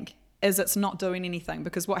the bank is it's not doing anything,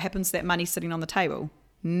 because what happens to that money sitting on the table?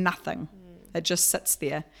 Nothing. It just sits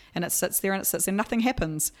there and it sits there and it sits there. Nothing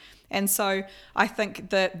happens. And so I think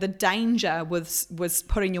the danger was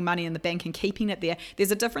putting your money in the bank and keeping it there.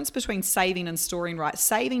 There's a difference between saving and storing, right?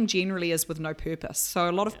 Saving generally is with no purpose. So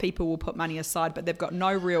a lot of people will put money aside, but they've got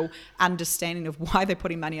no real understanding of why they're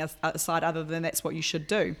putting money aside, other than that's what you should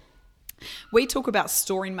do. We talk about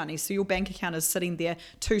storing money. So your bank account is sitting there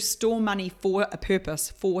to store money for a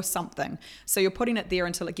purpose, for something. So you're putting it there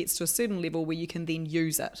until it gets to a certain level where you can then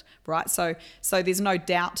use it, right? So there's no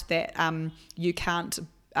doubt that you can't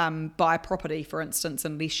buy property, for instance,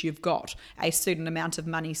 unless you've got a certain amount of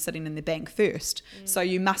money sitting in the bank first. So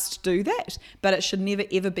you must do that, but it should never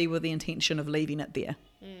ever be with the intention of leaving it there,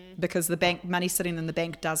 because the bank money sitting in the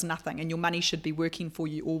bank does nothing, and your money should be working for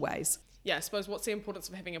you always. I suppose what's the importance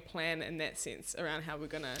of having a plan in that sense around how we're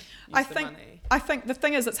going to use the money? I think the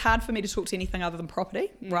thing is, it's hard for me to talk to anything other than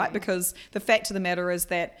property, right? Because the fact of the matter is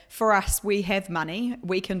that for us, we have money,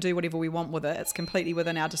 we can do whatever we want with it. It's completely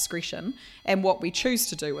within our discretion, and what we choose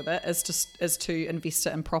to do with it is to invest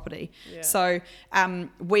it in property. Yeah. So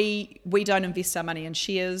we don't invest our money in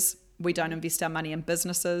shares. We don't invest our money in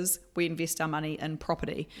businesses. We invest our money in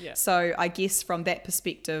property. Yeah. So I guess from that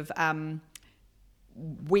perspective,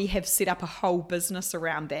 we have set up a whole business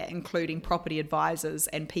around that, including property advisors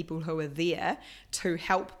and people who are there to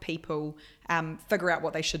help people figure out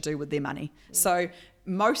what they should do with their money. So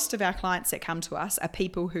most of our clients that come to us are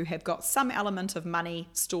people who have got some element of money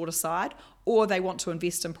stored aside, or they want to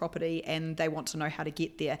invest in property and they want to know how to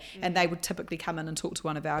get there. And they would typically come in and talk to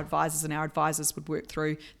one of our advisors, and our advisors would work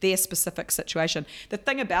through their specific situation. The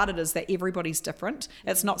thing about it is that everybody's different.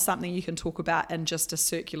 It's not something you can talk about in just a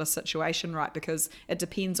circular situation, right? Because it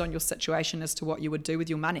depends on your situation as to what you would do with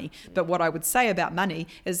your money. But what I would say about money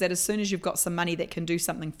is that as soon as you've got some money that can do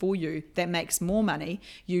something for you that makes more money,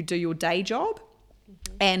 you do your day job,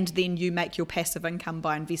 and then you make your passive income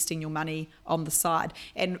by investing your money on the side.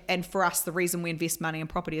 And for us, the reason we invest money in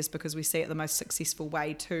property is because we see it the most successful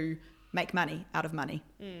way to make money out of money.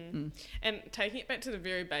 And taking it back to the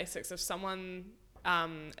very basics, if someone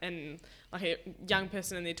and like a young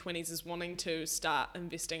person in their 20s is wanting to start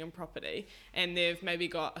investing in property and they've maybe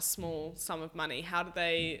got a small sum of money, how do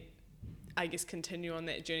they, I guess, continue on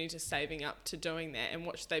that journey to saving up to doing that, and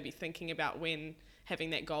what should they be thinking about when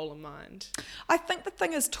having that goal in mind? I think the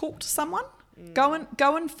thing is, talk to someone. Go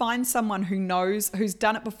and find someone who knows, who's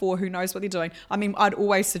done it before, who knows what they're doing. I mean, I'd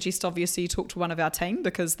always suggest, obviously, you talk to one of our team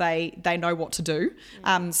because they know what to do.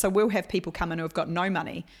 So we'll have people come in who have got no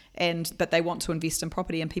money, but they want to invest in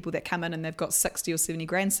property, and people that come in and they've got 60 or 70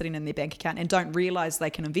 grand sitting in their bank account and don't realise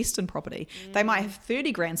they can invest in property. They might have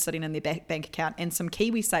 30 grand sitting in their bank account and some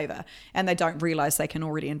KiwiSaver, and they don't realise they can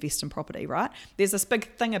already invest in property, right? There's this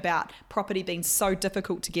big thing about property being so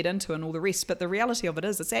difficult to get into and all the rest, but the reality of it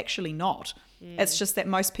is it's actually not. It's just that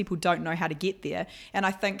most people don't know how to get there. And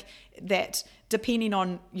I think that depending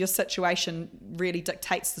on your situation really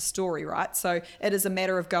dictates the story, right? So it is a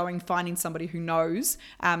matter of finding somebody who knows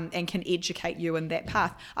and can educate you in that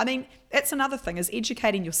path. I mean, it's another thing, is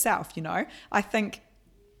educating yourself, you know. I think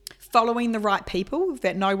following the right people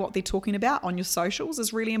that know what they're talking about on your socials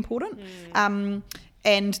is really important.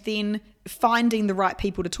 And then finding the right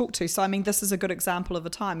people to talk to. So, I mean, this is a good example of a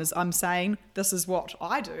time, is I'm saying, this is what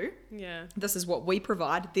I do. Yeah. This is what we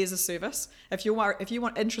provide. There's a service. If you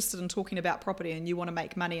want interested in talking about property and you want to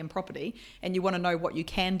make money in property and you want to know what you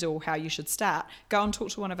can do or how you should start, go and talk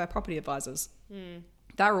to one of our property advisors.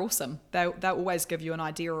 They're awesome. They'll always give you an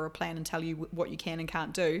idea or a plan and tell you what you can and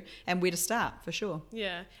can't do and where to start, for sure.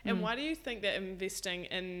 Yeah. And why do you think that investing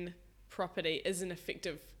in property is an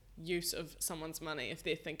effective use of someone's money if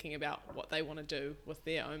they're thinking about what they want to do with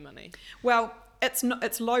their own money? Well, it's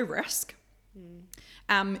low risk.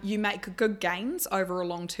 You make good gains over a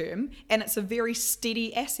long term, and it's a very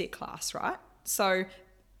steady asset class, right? So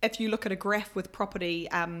if you look at a graph with property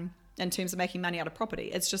in terms of making money out of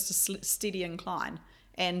property, it's just a steady incline.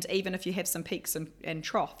 And even if you have some peaks and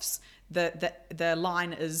troughs, the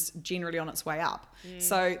line is generally on its way up.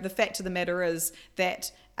 So the fact of the matter is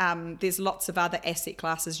that there's lots of other asset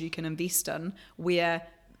classes you can invest in where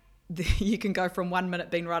you can go from 1 minute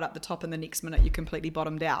being right up the top and the next minute you completely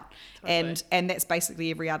bottomed out. Totally. And that's basically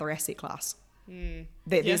every other asset class.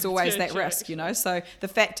 There's always that risk, you know. So the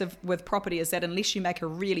fact with property is that unless you make a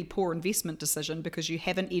really poor investment decision because you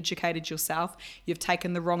haven't educated yourself, you've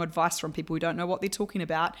taken the wrong advice from people who don't know what they're talking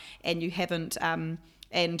about, and you haven't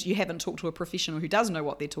talked to a professional who does know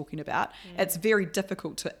what they're talking about, it's very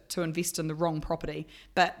difficult to invest in the wrong property.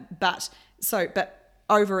 But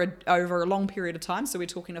over a long period of time, so we're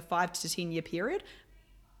talking a 5 to 10 year period,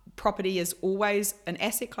 property is always an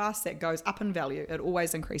asset class that goes up in value. It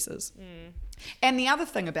always increases. And the other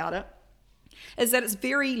thing about it is that it's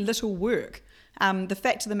very little work. The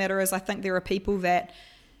fact of the matter is, I think there are people that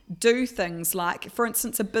do things like, for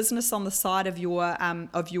instance, a business on the side of your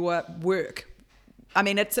work. I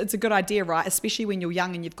mean, it's a good idea, right? Especially when you're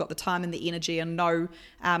young and you've got the time and the energy and no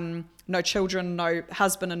children, no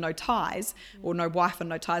husband and no ties, or no wife and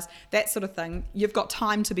no ties, that sort of thing. You've got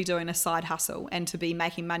time to be doing a side hustle and to be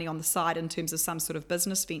making money on the side in terms of some sort of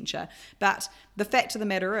business venture. But the fact of the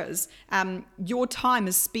matter is, your time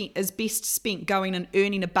is best spent going and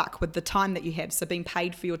earning a buck with the time that you have. So being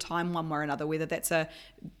paid for your time one way or another, whether that's a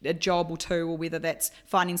job or two, or whether that's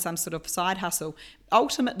finding some sort of side hustle.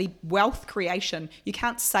 ultimately wealth creation, you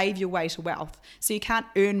can't save your way to wealth. So you can't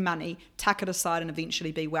earn money, tuck it aside and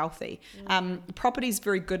eventually be wealthy. Property is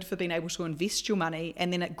very good for being able to invest your money,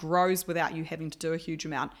 and then it grows without you having to do a huge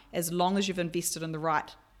amount, as long as you've invested in the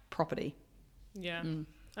right property. Yeah.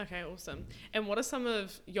 Okay, awesome. And what are some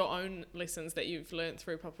of your own lessons that you've learned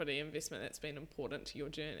through property investment that's been important to your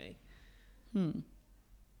journey?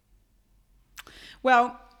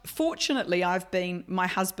 Well, fortunately, my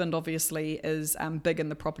husband obviously is big in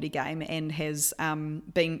the property game and has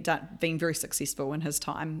been very successful in his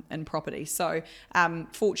time in property. So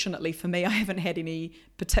fortunately for me, I haven't had any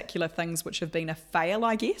particular things which have been a fail,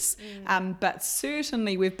 I guess. But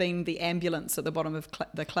certainly we've been the ambulance at the bottom of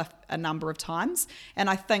the cliff a number of times. And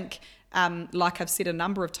I think, like I've said a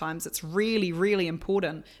number of times, it's really, really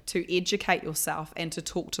important to educate yourself and to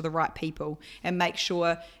talk to the right people and make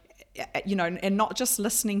sure, and not just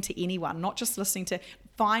listening to anyone,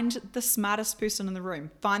 find the smartest person in the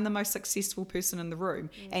room, find the most successful person in the room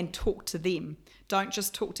and talk to them. Don't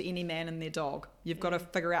just talk to any man and their dog. You've got to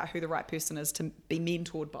figure out who the right person is to be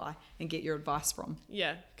mentored by and get your advice from.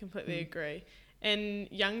 Yeah, completely agree. And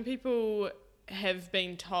young people have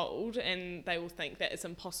been told, and they will think that it's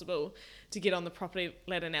impossible to get on the property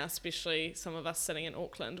ladder now, especially some of us sitting in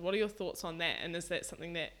Auckland. What are your thoughts on that? And is that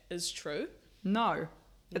something that is true? No.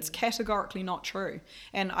 It's categorically not true.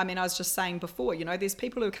 And I mean, I was just saying before, there's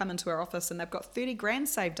people who come into our office and they've got 30 grand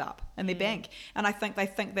saved up in their bank. And I think they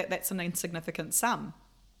think that that's an insignificant sum.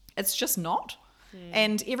 It's just not.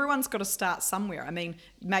 And everyone's got to start somewhere. I mean,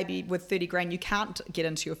 maybe with 30 grand, you can't get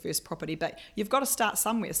into your first property, but you've got to start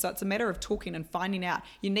somewhere. So it's a matter of talking and finding out.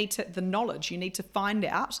 You need to find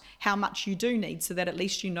out how much you do need so that at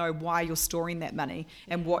least you know why you're storing that money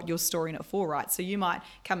and what you're storing it for, right? So you might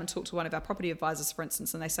come and talk to one of our property advisors, for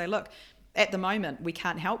instance, and they say, look, at the moment we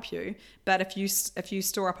can't help you, but if you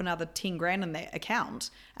store up another 10 grand in that account,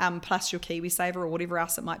 plus your KiwiSaver or whatever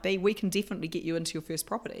else it might be, we can definitely get you into your first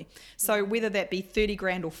property. So whether that be 30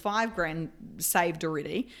 grand or 5 grand saved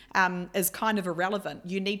already is kind of irrelevant.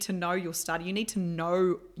 You need to know your start. You need to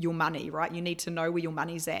know your money, right? You need to know where your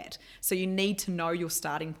money's at. So you need to know your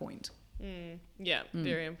starting point.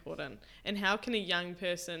 Very important. And how can a young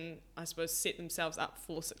person, I suppose, set themselves up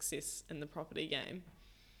for success in the property game?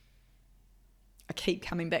 I keep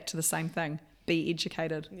coming back to the same thing. Be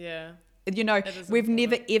educated. Yeah. We've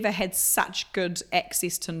never ever had such good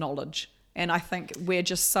access to knowledge. And I think we're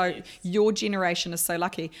just your generation is so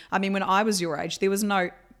lucky. I mean, when I was your age, there was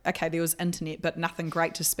internet, but nothing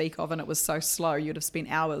great to speak of. And it was so slow. You'd have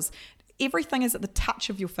spent hours. Everything is at the touch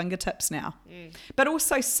of your fingertips now. But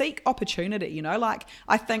also seek opportunity,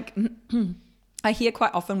 I think... I hear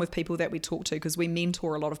quite often with people that we talk to, because we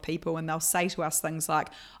mentor a lot of people, and they'll say to us things like,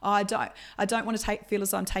 oh, I don't want to feel as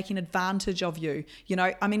though I'm taking advantage of you.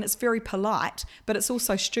 I mean, it's very polite, but it's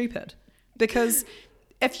also stupid, because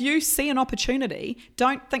if you see an opportunity,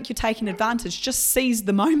 don't think you're taking advantage, just seize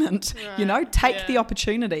the moment, right. Take the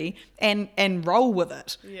opportunity and roll with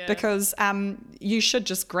it, because you should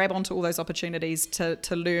just grab onto all those opportunities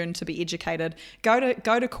to learn, to be educated, go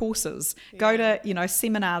to courses, go to,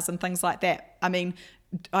 seminars and things like that. I mean,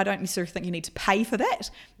 I don't necessarily think you need to pay for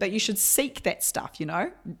that, but you should seek that stuff,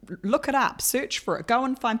 look it up, search for it, go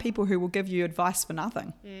and find people who will give you advice for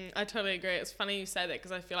nothing. I totally agree. It's funny you say that,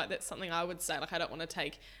 because I feel like that's something I would say. Like, I don't want to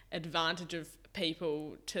take advantage of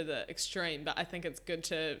people to the extreme, but I think it's good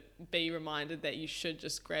to be reminded that you should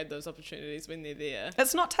just grab those opportunities when they're there.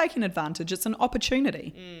 It's not taking advantage, it's an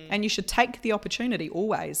opportunity, and you should take the opportunity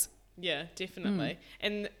always. Yeah, definitely.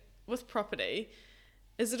 And with property,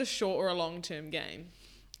 is it a short or a long-term game?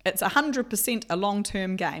 It's 100% a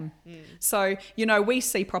long-term game. So, we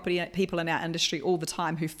see property people in our industry all the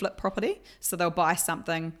time who flip property. So they'll buy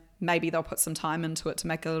something, maybe they'll put some time into it to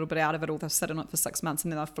make a little bit out of it, or they'll sit on it for 6 months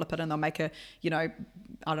and then they'll flip it and they'll make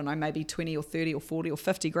maybe 20 or 30 or 40 or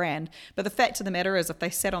 50 grand. But the fact of the matter is, if they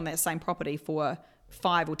sat on that same property for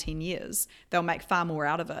 5 or 10 years, they'll make far more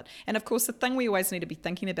out of it. And of course, the thing we always need to be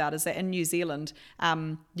thinking about is that in New Zealand,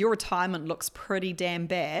 your retirement looks pretty damn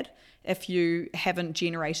bad if you haven't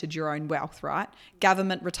generated your own wealth, right?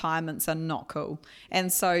 Government retirements are not cool.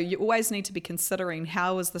 And so you always need to be considering,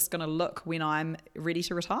 how is this going to look when I'm ready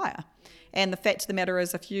to retire? And the fact of the matter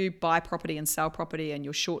is, if you buy property and sell property and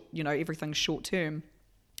you're short, everything's short term,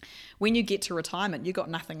 when you get to retirement, you've got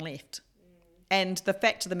nothing left. And the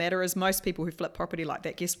fact of the matter is, most people who flip property like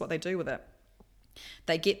that, guess what they do with it?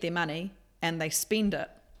 They get their money and they spend it,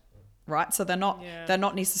 right? So they're not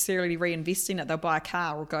necessarily reinvesting it. They'll buy a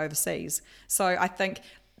car or go overseas. So I think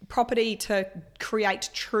property to create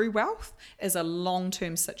true wealth is a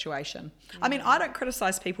long-term situation. I mean, I don't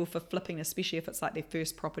criticize people for flipping, especially if it's like their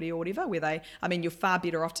first property or whatever, you're far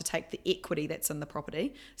better off to take the equity that's in the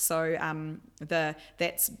property. So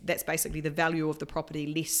that's basically the value of the property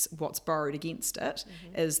less what's borrowed against it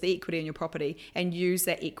is the equity in your property, and use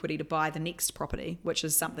that equity to buy the next property, which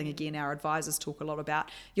is something, again, our advisors talk a lot about.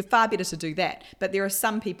 You're far better to do that. But there are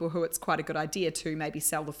some people who it's quite a good idea to maybe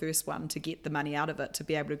sell the first one to get the money out of it, to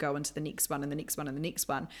be able to go into the next one and the next one and the next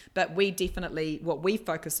one. But we definitely, what we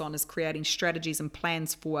focus on is creating strategies and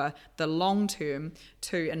plans for the long term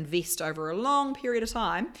to invest over a long period of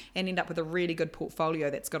time and end up with a really good portfolio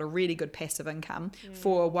that's got a really good passive income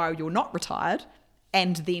for while you're not retired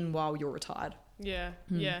and then while you're retired. Yeah.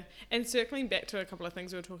 And circling back to a couple of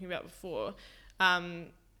things we were talking about before,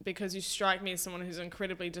 because you strike me as someone who's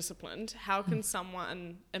incredibly disciplined, how can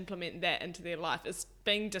someone implement that into their life? Is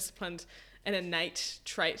being disciplined an innate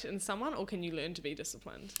trait in someone, or can you learn to be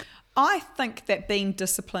disciplined? I think that being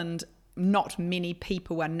disciplined, not many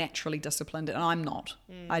people are naturally disciplined, and I'm not.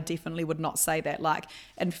 I definitely would not say that. Like,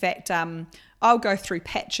 in fact, I'll go through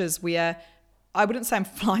patches where I wouldn't say I'm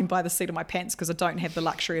flying by the seat of my pants, because I don't have the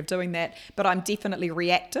luxury of doing that, but I'm definitely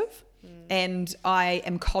reactive, and I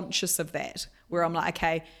am conscious of that, where I'm like,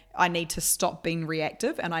 okay, I need to stop being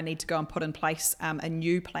reactive and I need to go and put in place a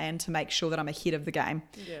new plan to make sure that I'm ahead of the game.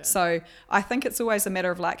 Yeah. So I think it's always a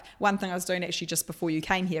matter of, like, one thing I was doing actually just before you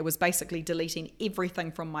came here was basically deleting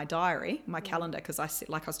everything from my diary, my calendar, because I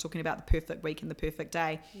was talking about the perfect week and the perfect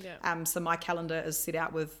day. Yeah. So my calendar is set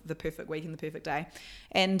out with the perfect week and the perfect day.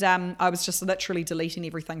 And I was just literally deleting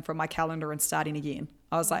everything from my calendar and starting again.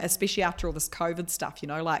 I was like, especially after all this COVID stuff,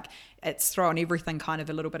 like, it's thrown everything kind of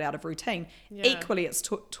a little bit out of routine. Yeah. Equally, it's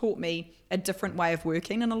taught me a different way of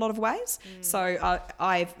working in a lot of ways. So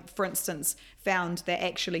I've, for instance, found that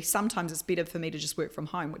actually sometimes it's better for me to just work from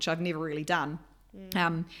home, which I've never really done.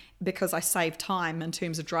 Because I save time in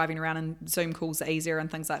terms of driving around, and Zoom calls are easier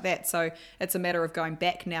and things like that. So it's a matter of going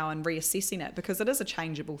back now and reassessing it, because it is a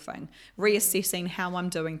changeable thing. Reassessing how I'm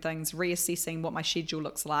doing things, reassessing what my schedule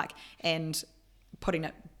looks like, and putting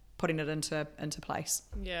it into place.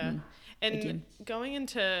 Yeah. And Again. Going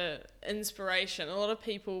into inspiration, a lot of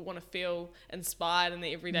people want to feel inspired in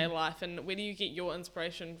their everyday life, and where do you get your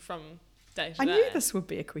inspiration from day to day? I knew this would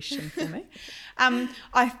be a question for me.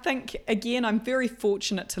 I think, again, I'm very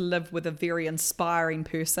fortunate to live with a very inspiring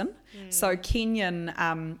person. So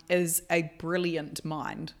Kenyon is a brilliant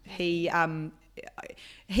mind. He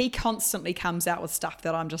constantly comes out with stuff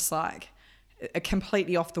that I'm just like,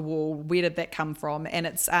 completely off the wall. Where did that come from? And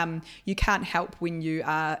it's you can't help when you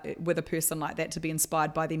are with a person like that to be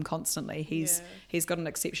inspired by them constantly. He's got an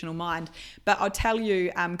exceptional mind. But I'll tell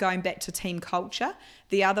you, going back to team culture,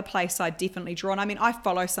 the other place I definitely draw on, I mean, I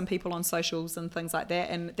follow some people on socials and things like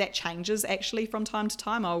that, and that changes actually from time to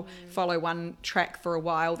time. I'll follow one track for a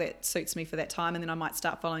while that suits me for that time, and then I might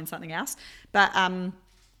start following something else. But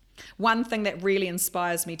one thing that really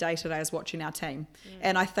inspires me day to day is watching our team.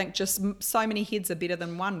 And I think just so many heads are better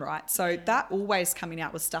than one, right? So they're always coming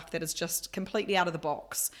out with stuff that is just completely out of the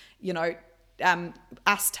box.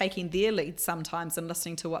 Us taking their lead sometimes and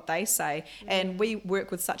listening to what they say. And we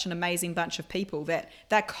work with such an amazing bunch of people that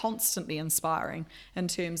they're constantly inspiring in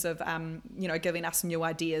terms of, giving us new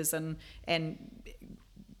ideas and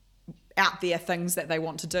out there things that they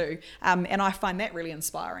want to do. And I find that really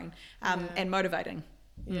inspiring and motivating.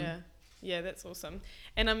 Yeah, that's awesome.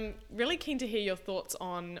 And I'm really keen to hear your thoughts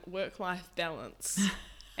on work-life balance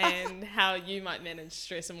and how you might manage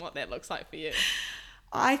stress and what that looks like for you.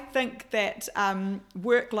 I think that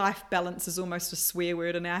work-life balance is almost a swear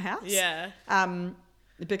word in our house. Yeah.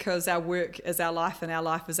 Because our work is our life and our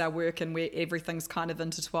life is our work, and everything's kind of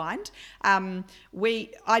intertwined.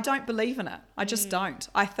 I don't believe in it. I just don't.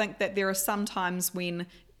 I think that there are some times when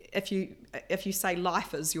if you say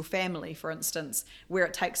life is your family, for instance, where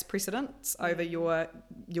it takes precedence over your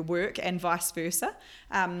work and vice versa.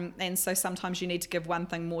 And so sometimes you need to give one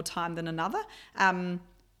thing more time than another.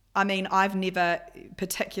 I mean, I've never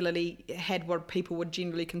particularly had what people would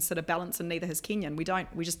generally consider balance, and neither has Kenyon. We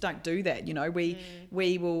just don't do that.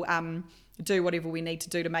 We will do whatever we need to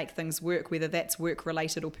do to make things work, whether that's work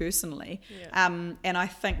related or personally. And I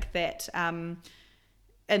think that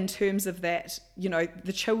in terms of that,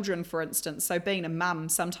 the children, for instance, so being a mum,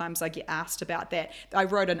 sometimes I get asked about that. I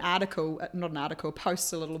wrote a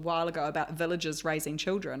post a little while ago about villages raising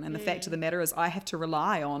children, and the fact of the matter is I have to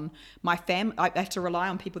rely on my I have to rely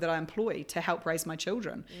on people that I employ to help raise my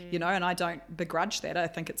children, and I don't begrudge that. I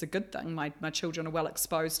think it's a good thing. My children are well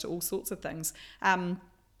exposed to all sorts of things.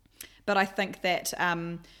 But I think that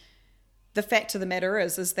the fact of the matter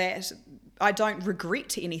is that I don't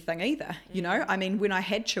regret anything either, you know. I mean, when I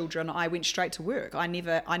had children, I went straight to work. I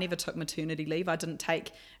never took maternity leave. I didn't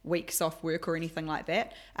take weeks off work or anything like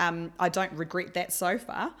that. I don't regret that so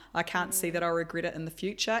far. I can't see that I'll regret it in the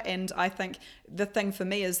future. And I think the thing for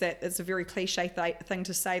me is that it's a very cliche thing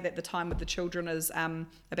to say that the time with the children is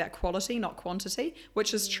about quality, not quantity,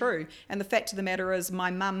 which is true. And the fact of the matter is my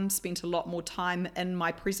mum spent a lot more time in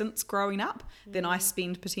my presence growing up than I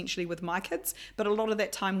spend potentially with my kids. But a lot of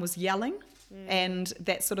that time was yelling. And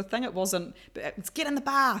that sort of thing. It wasn't, let's get in the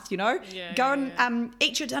bath, you know, go and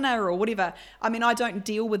eat your dinner or whatever. I mean, I don't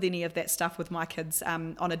deal with any of that stuff with my kids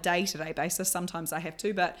on a day-to-day basis. Sometimes I have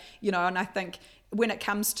to, but, you know, and I think when it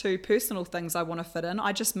comes to personal things I want to fit in,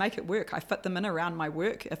 I just make it work. I fit them in around my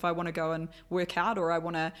work. If I want to go and work out or I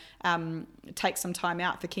want to take some time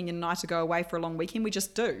out for Kenyon and I to go away for a long weekend, we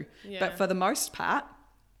just do. But for the most part,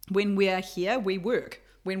 when we're here, we work.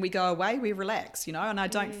 When we go away, we relax, you know, and I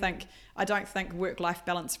don't think work-life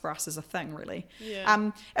balance for us is a thing, really.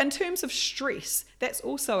 In terms of stress, that's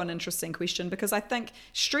also an interesting question because I think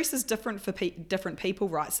stress is different for different people,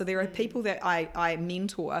 right? So there are people that I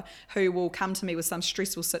mentor who will come to me with some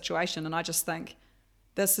stressful situation and I just think,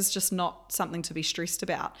 this is just not something to be stressed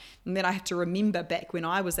about. And then I have to remember back when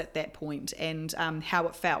I was at that point and how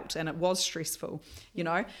it felt, and it was stressful, you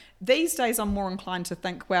know. These days I'm more inclined to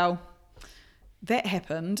think, well, that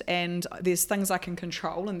happened and there's things I can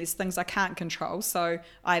control and there's things I can't control, so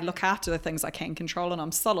I look after the things I can control and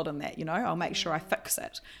I'm solid in that, you know. I'll make sure I fix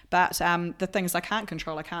it, but the things I can't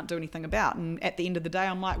control I can't do anything about, and at the end of the day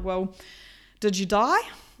I'm like, well, did you die?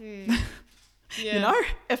 You know,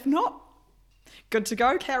 if not, good to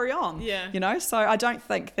go, carry on. You know, so I don't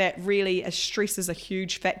think that really stress is a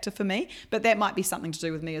huge factor for me, but that might be something to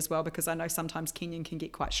do with me as well, because I know sometimes Kenyon can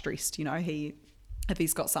get quite stressed, you know, if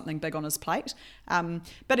he's got something big on his plate.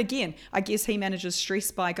 But again, I guess he manages stress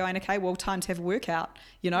by going, okay, well, time to have a workout,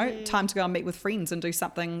 you know, time to go and meet with friends and do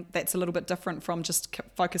something that's a little bit different from just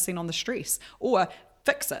focusing on the stress, or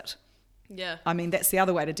fix it. I mean, that's the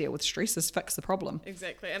other way to deal with stress, is fix the problem.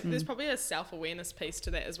 Exactly. And there's probably a self-awareness piece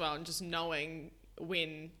to that as well, and just knowing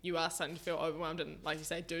when you are starting to feel overwhelmed and, like you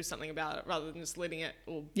say, do something about it rather than just letting it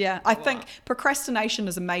all I think procrastination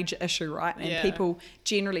is a major issue, right? And people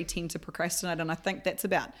generally tend to procrastinate, and I think that's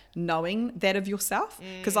about knowing that of yourself,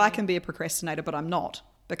 because I can be a procrastinator but I'm not,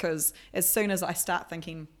 because as soon as I start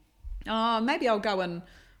thinking, oh, maybe I'll go and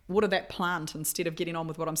water that plant instead of getting on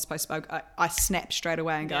with what I'm supposed to, I snap straight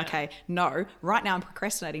away and go, okay, no, right now I'm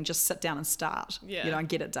procrastinating, just sit down and start, you know, and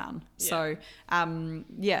get it done. So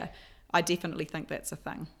I definitely think that's a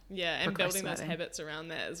thing. And building those habits around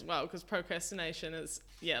that as well, because procrastination is,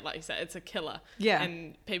 like you say, it's a killer.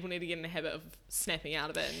 And people need to get in the habit of snapping out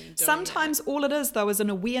of it. And sometimes that. All it is, though, is an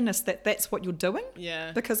awareness that that's what you're doing.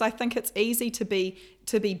 Because I think it's easy to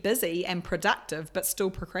be busy and productive but still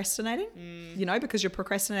procrastinating, you know, because you're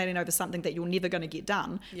procrastinating over something that you're never going to get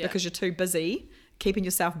done because you're too busy, keeping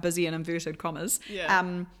yourself busy in inverted commas.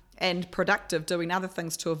 And productive doing other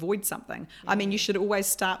things to avoid something. I mean, you should always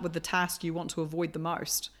start with the task you want to avoid the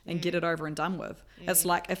most and get it over and done with. It's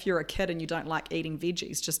like if you're a kid and you don't like eating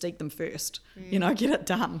veggies, just eat them first, you know, get it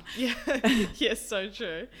done. Yes, so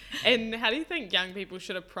true. And how do you think young people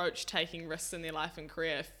should approach taking risks in their life and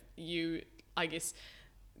career? If you, I guess,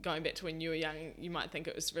 going back to when you were young, you might think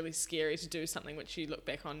it was really scary to do something which you look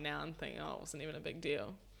back on now and think, oh, it wasn't even a big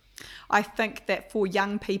deal. I think that for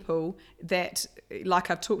young people that,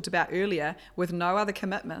 like I've talked about earlier, with no other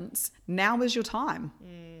commitments, now is your time.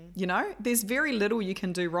 You know, there's very little you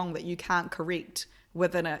can do wrong that you can't correct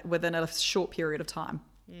within a short period of time.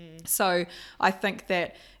 So I think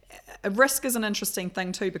that risk is an interesting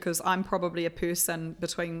thing too, because I'm probably a person,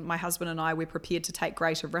 between my husband and I, we're prepared to take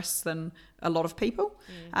greater risks than a lot of people.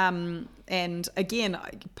 And again,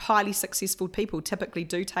 highly successful people typically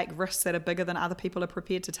do take risks that are bigger than other people are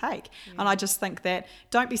prepared to take. And I just think that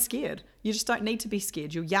don't be scared. You just don't need to be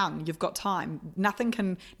scared. You're young, you've got time.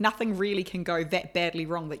 Nothing really can go that badly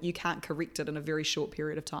wrong that you can't correct it in a very short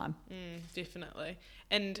period of time. Definitely.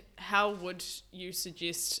 And how would you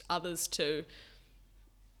suggest others to,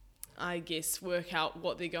 I guess, work out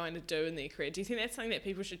what they're going to do in their career? Do you think that's something that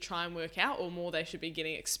people should try and work out, or more they should be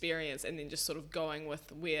getting experience and then just sort of going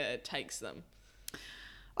with where it takes them?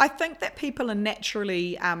 I think that people are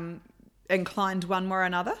naturally inclined one way or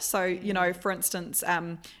another. So, you know, for instance,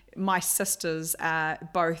 my sisters are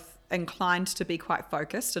both inclined to be quite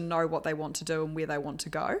focused and know what they want to do and where they want to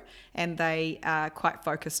go, and they are quite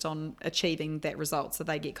focused on achieving that result, so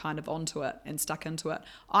they get kind of onto it and stuck into it.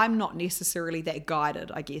 I'm not necessarily that guided,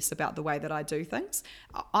 I guess, about the way that I do things.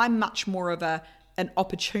 I'm much more of an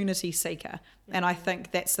opportunity seeker, and I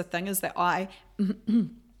think that's the thing, is that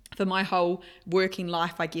for my whole working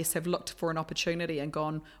life, I guess, have looked for an opportunity and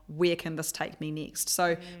gone, where can this take me next?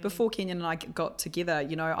 So before Kenyon and I got together,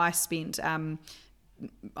 you know, I spent,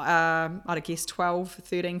 I'd guess 12,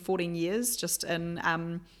 13, 14 years just in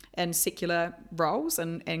secular roles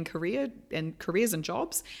and careers and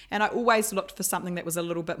jobs. And I always looked for something that was a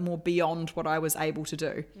little bit more beyond what I was able to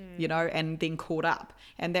do, you know, and then caught up.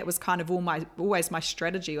 And that was kind of always my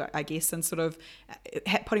strategy, I guess, and sort of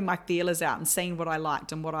putting my feelers out and seeing what I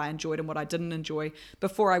liked and what I enjoyed and what I didn't enjoy.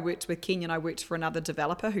 Before I worked with Kenyon, I worked for another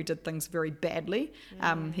developer who did things very badly.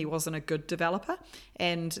 He wasn't a good developer.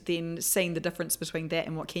 And then seeing the difference between that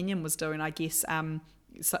and what Kenyon was doing, I guess,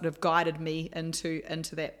 sort of guided me into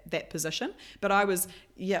that position. But I was,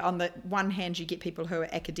 on the one hand, you get people who are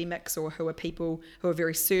academics or who are people who are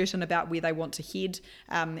very certain about where they want to head,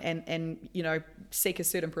 and you know, seek a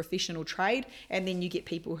certain professional trade, and then you get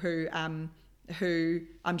people who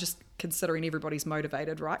I'm just considering everybody's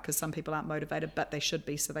motivated, right? Because some people aren't motivated, but they should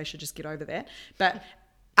be, so they should just get over that. But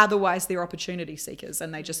otherwise, they're opportunity seekers,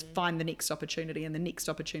 and they just find the next opportunity and the next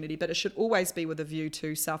opportunity. But it should always be with a view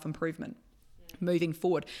to self-improvement moving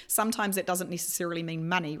forward. Sometimes it doesn't necessarily mean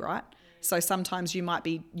money, right? So sometimes you might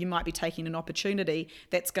be taking an opportunity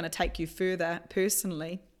that's going to take you further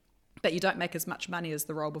personally, but you don't make as much money as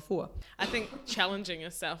the role before. I think challenging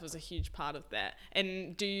yourself is a huge part of that.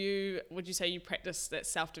 And would you say you practice that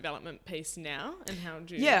self-development piece now? And how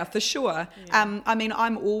do you? Yeah, for sure. Yeah. I mean,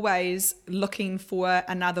 I'm always looking for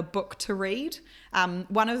another book to read.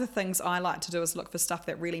 One of the things I like to do is look for stuff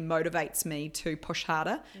that really motivates me to push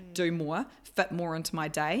harder, do more, fit more into my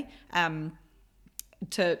day,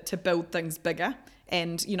 to build things bigger.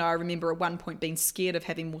 And, you know, I remember at one point being scared of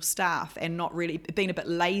having more staff and not really being a bit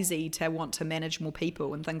lazy to want to manage more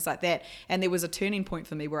people and things like that. And there was a turning point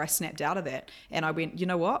for me where I snapped out of that. And I went, you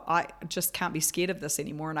know what? I just can't be scared of this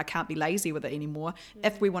anymore, and I can't be lazy with it anymore.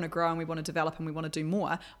 If we want to grow and we want to develop and we want to do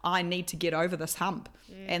more, I need to get over this hump.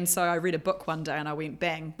 And so I read a book one day and I went,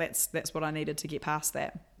 bang, that's what I needed to get past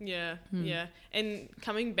that. Yeah. And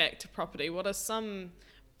coming back to property, what are some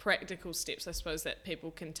practical steps, I suppose, that people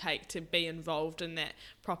can take to be involved in that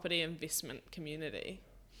property investment community?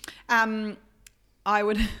 I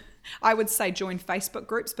would say join Facebook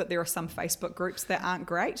groups, but there are some Facebook groups that aren't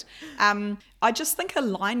great. I just think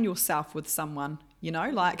align yourself with someone, you know,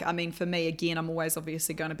 like, I mean, for me, again, I'm always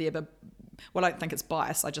obviously going to be well, I don't think it's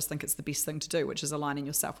bias. I just think it's the best thing to do, which is aligning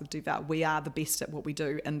yourself with Duval. We are the best at what we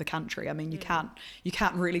do in the country. I mean, you can't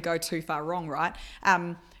really go too far wrong, right?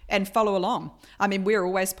 And follow along. I mean, we're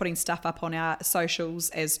always putting stuff up on our socials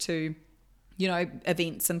as to, you know,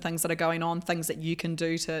 events and things that are going on, things that you can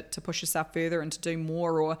do to push yourself further and to do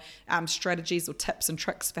more, or strategies or tips and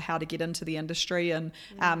tricks for how to get into the industry, and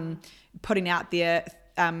putting out there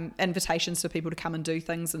invitations for people to come and do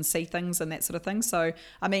things and see things and that sort of thing. So,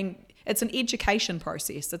 I mean, it's an education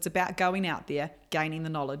process. It's about going out there, gaining the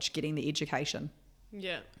knowledge, getting the education.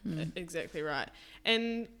 Yeah, exactly right.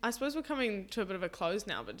 And I suppose we're coming to a bit of a close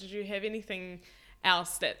now, but did you have anything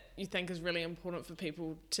else that you think is really important for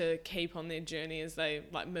people to keep on their journey as they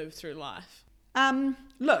move through life?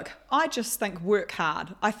 Look, I just think work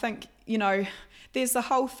hard. I think, you know, there's the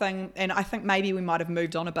whole thing, and I think maybe we might have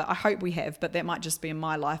moved on a bit. I hope we have, but that might just be in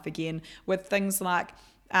my life again, with things like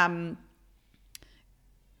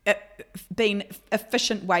being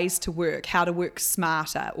efficient ways to work, how to work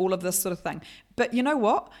smarter, all of this sort of thing. But you know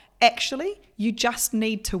what? Actually, you just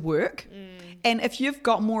need to work. And if you've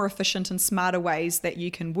got more efficient and smarter ways that you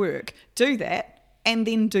can work, do that, and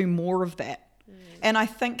then do more of that. And I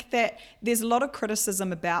think that there's a lot of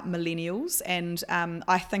criticism about millennials, and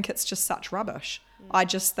I think it's just such rubbish. I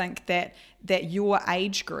just think that your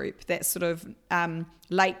age group, that sort of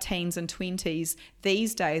late teens and 20s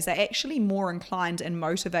these days, are actually more inclined and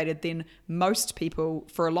motivated than most people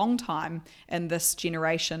for a long time in this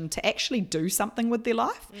generation to actually do something with their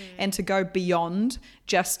life and to go beyond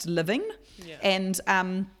just living. Yeah.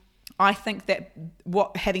 And I think that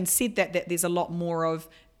having said that there's a lot more of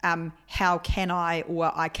how can I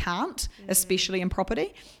or I can't, especially in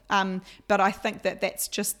property. But I think that that's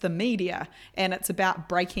just the media, and it's about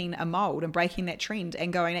breaking a mold and breaking that trend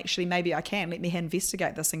and going, actually, maybe I can. Let me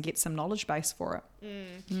investigate this and get some knowledge base for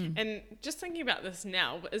it. And just thinking about this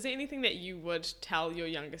now, is there anything that you would tell your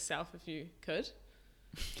younger self if you could?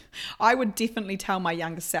 I would definitely tell my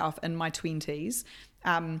younger self in my 20s,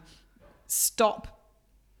 stop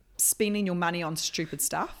spending your money on stupid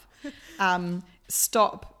stuff.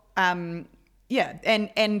 Stop, and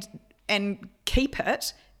keep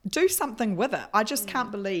it do something with it. I just can't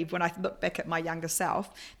believe when I look back at my younger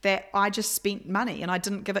self that I just spent money and I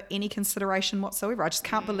didn't give it any consideration whatsoever. I just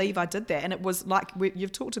can't believe I did that. And it was like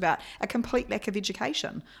you've talked about, a complete lack of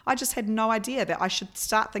education. I just had no idea that I should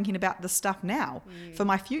start thinking about this stuff now for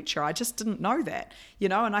my future. I just didn't know that,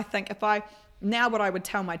 and I think now what I would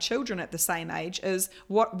tell my children at the same age is,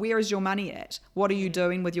 where is your money at? What are you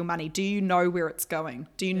doing with your money? Do you know where it's going?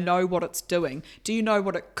 Do you know what it's doing? Do you know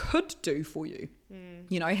what it could do for you?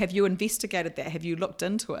 Have you investigated that? Have you looked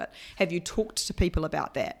into it? Have you talked to people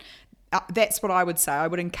about that? That's what I would say. I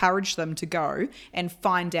would encourage them to go and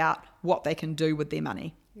find out what they can do with their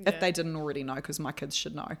money. If they didn't already know, because my kids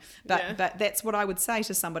should know. But that's what I would say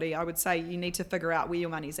to somebody. I would say you need to figure out where your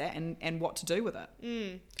money's at and what to do with it.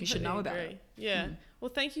 You should know about it. Yeah. Well,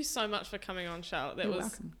 thank you so much for coming on, Charlotte. That You're was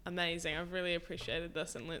welcome. amazing. I've really appreciated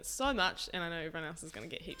this and learnt so much, and I know everyone else is going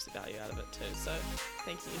to get heaps of value out of it too. So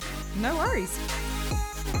thank you. No worries.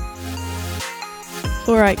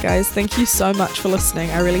 Alright guys, thank you so much for listening.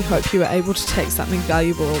 I really hope you were able to take something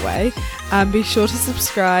valuable away. Be sure to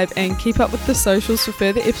subscribe and keep up with the socials for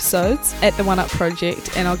further episodes at The One Up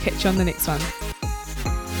Project, and I'll catch you on the next one.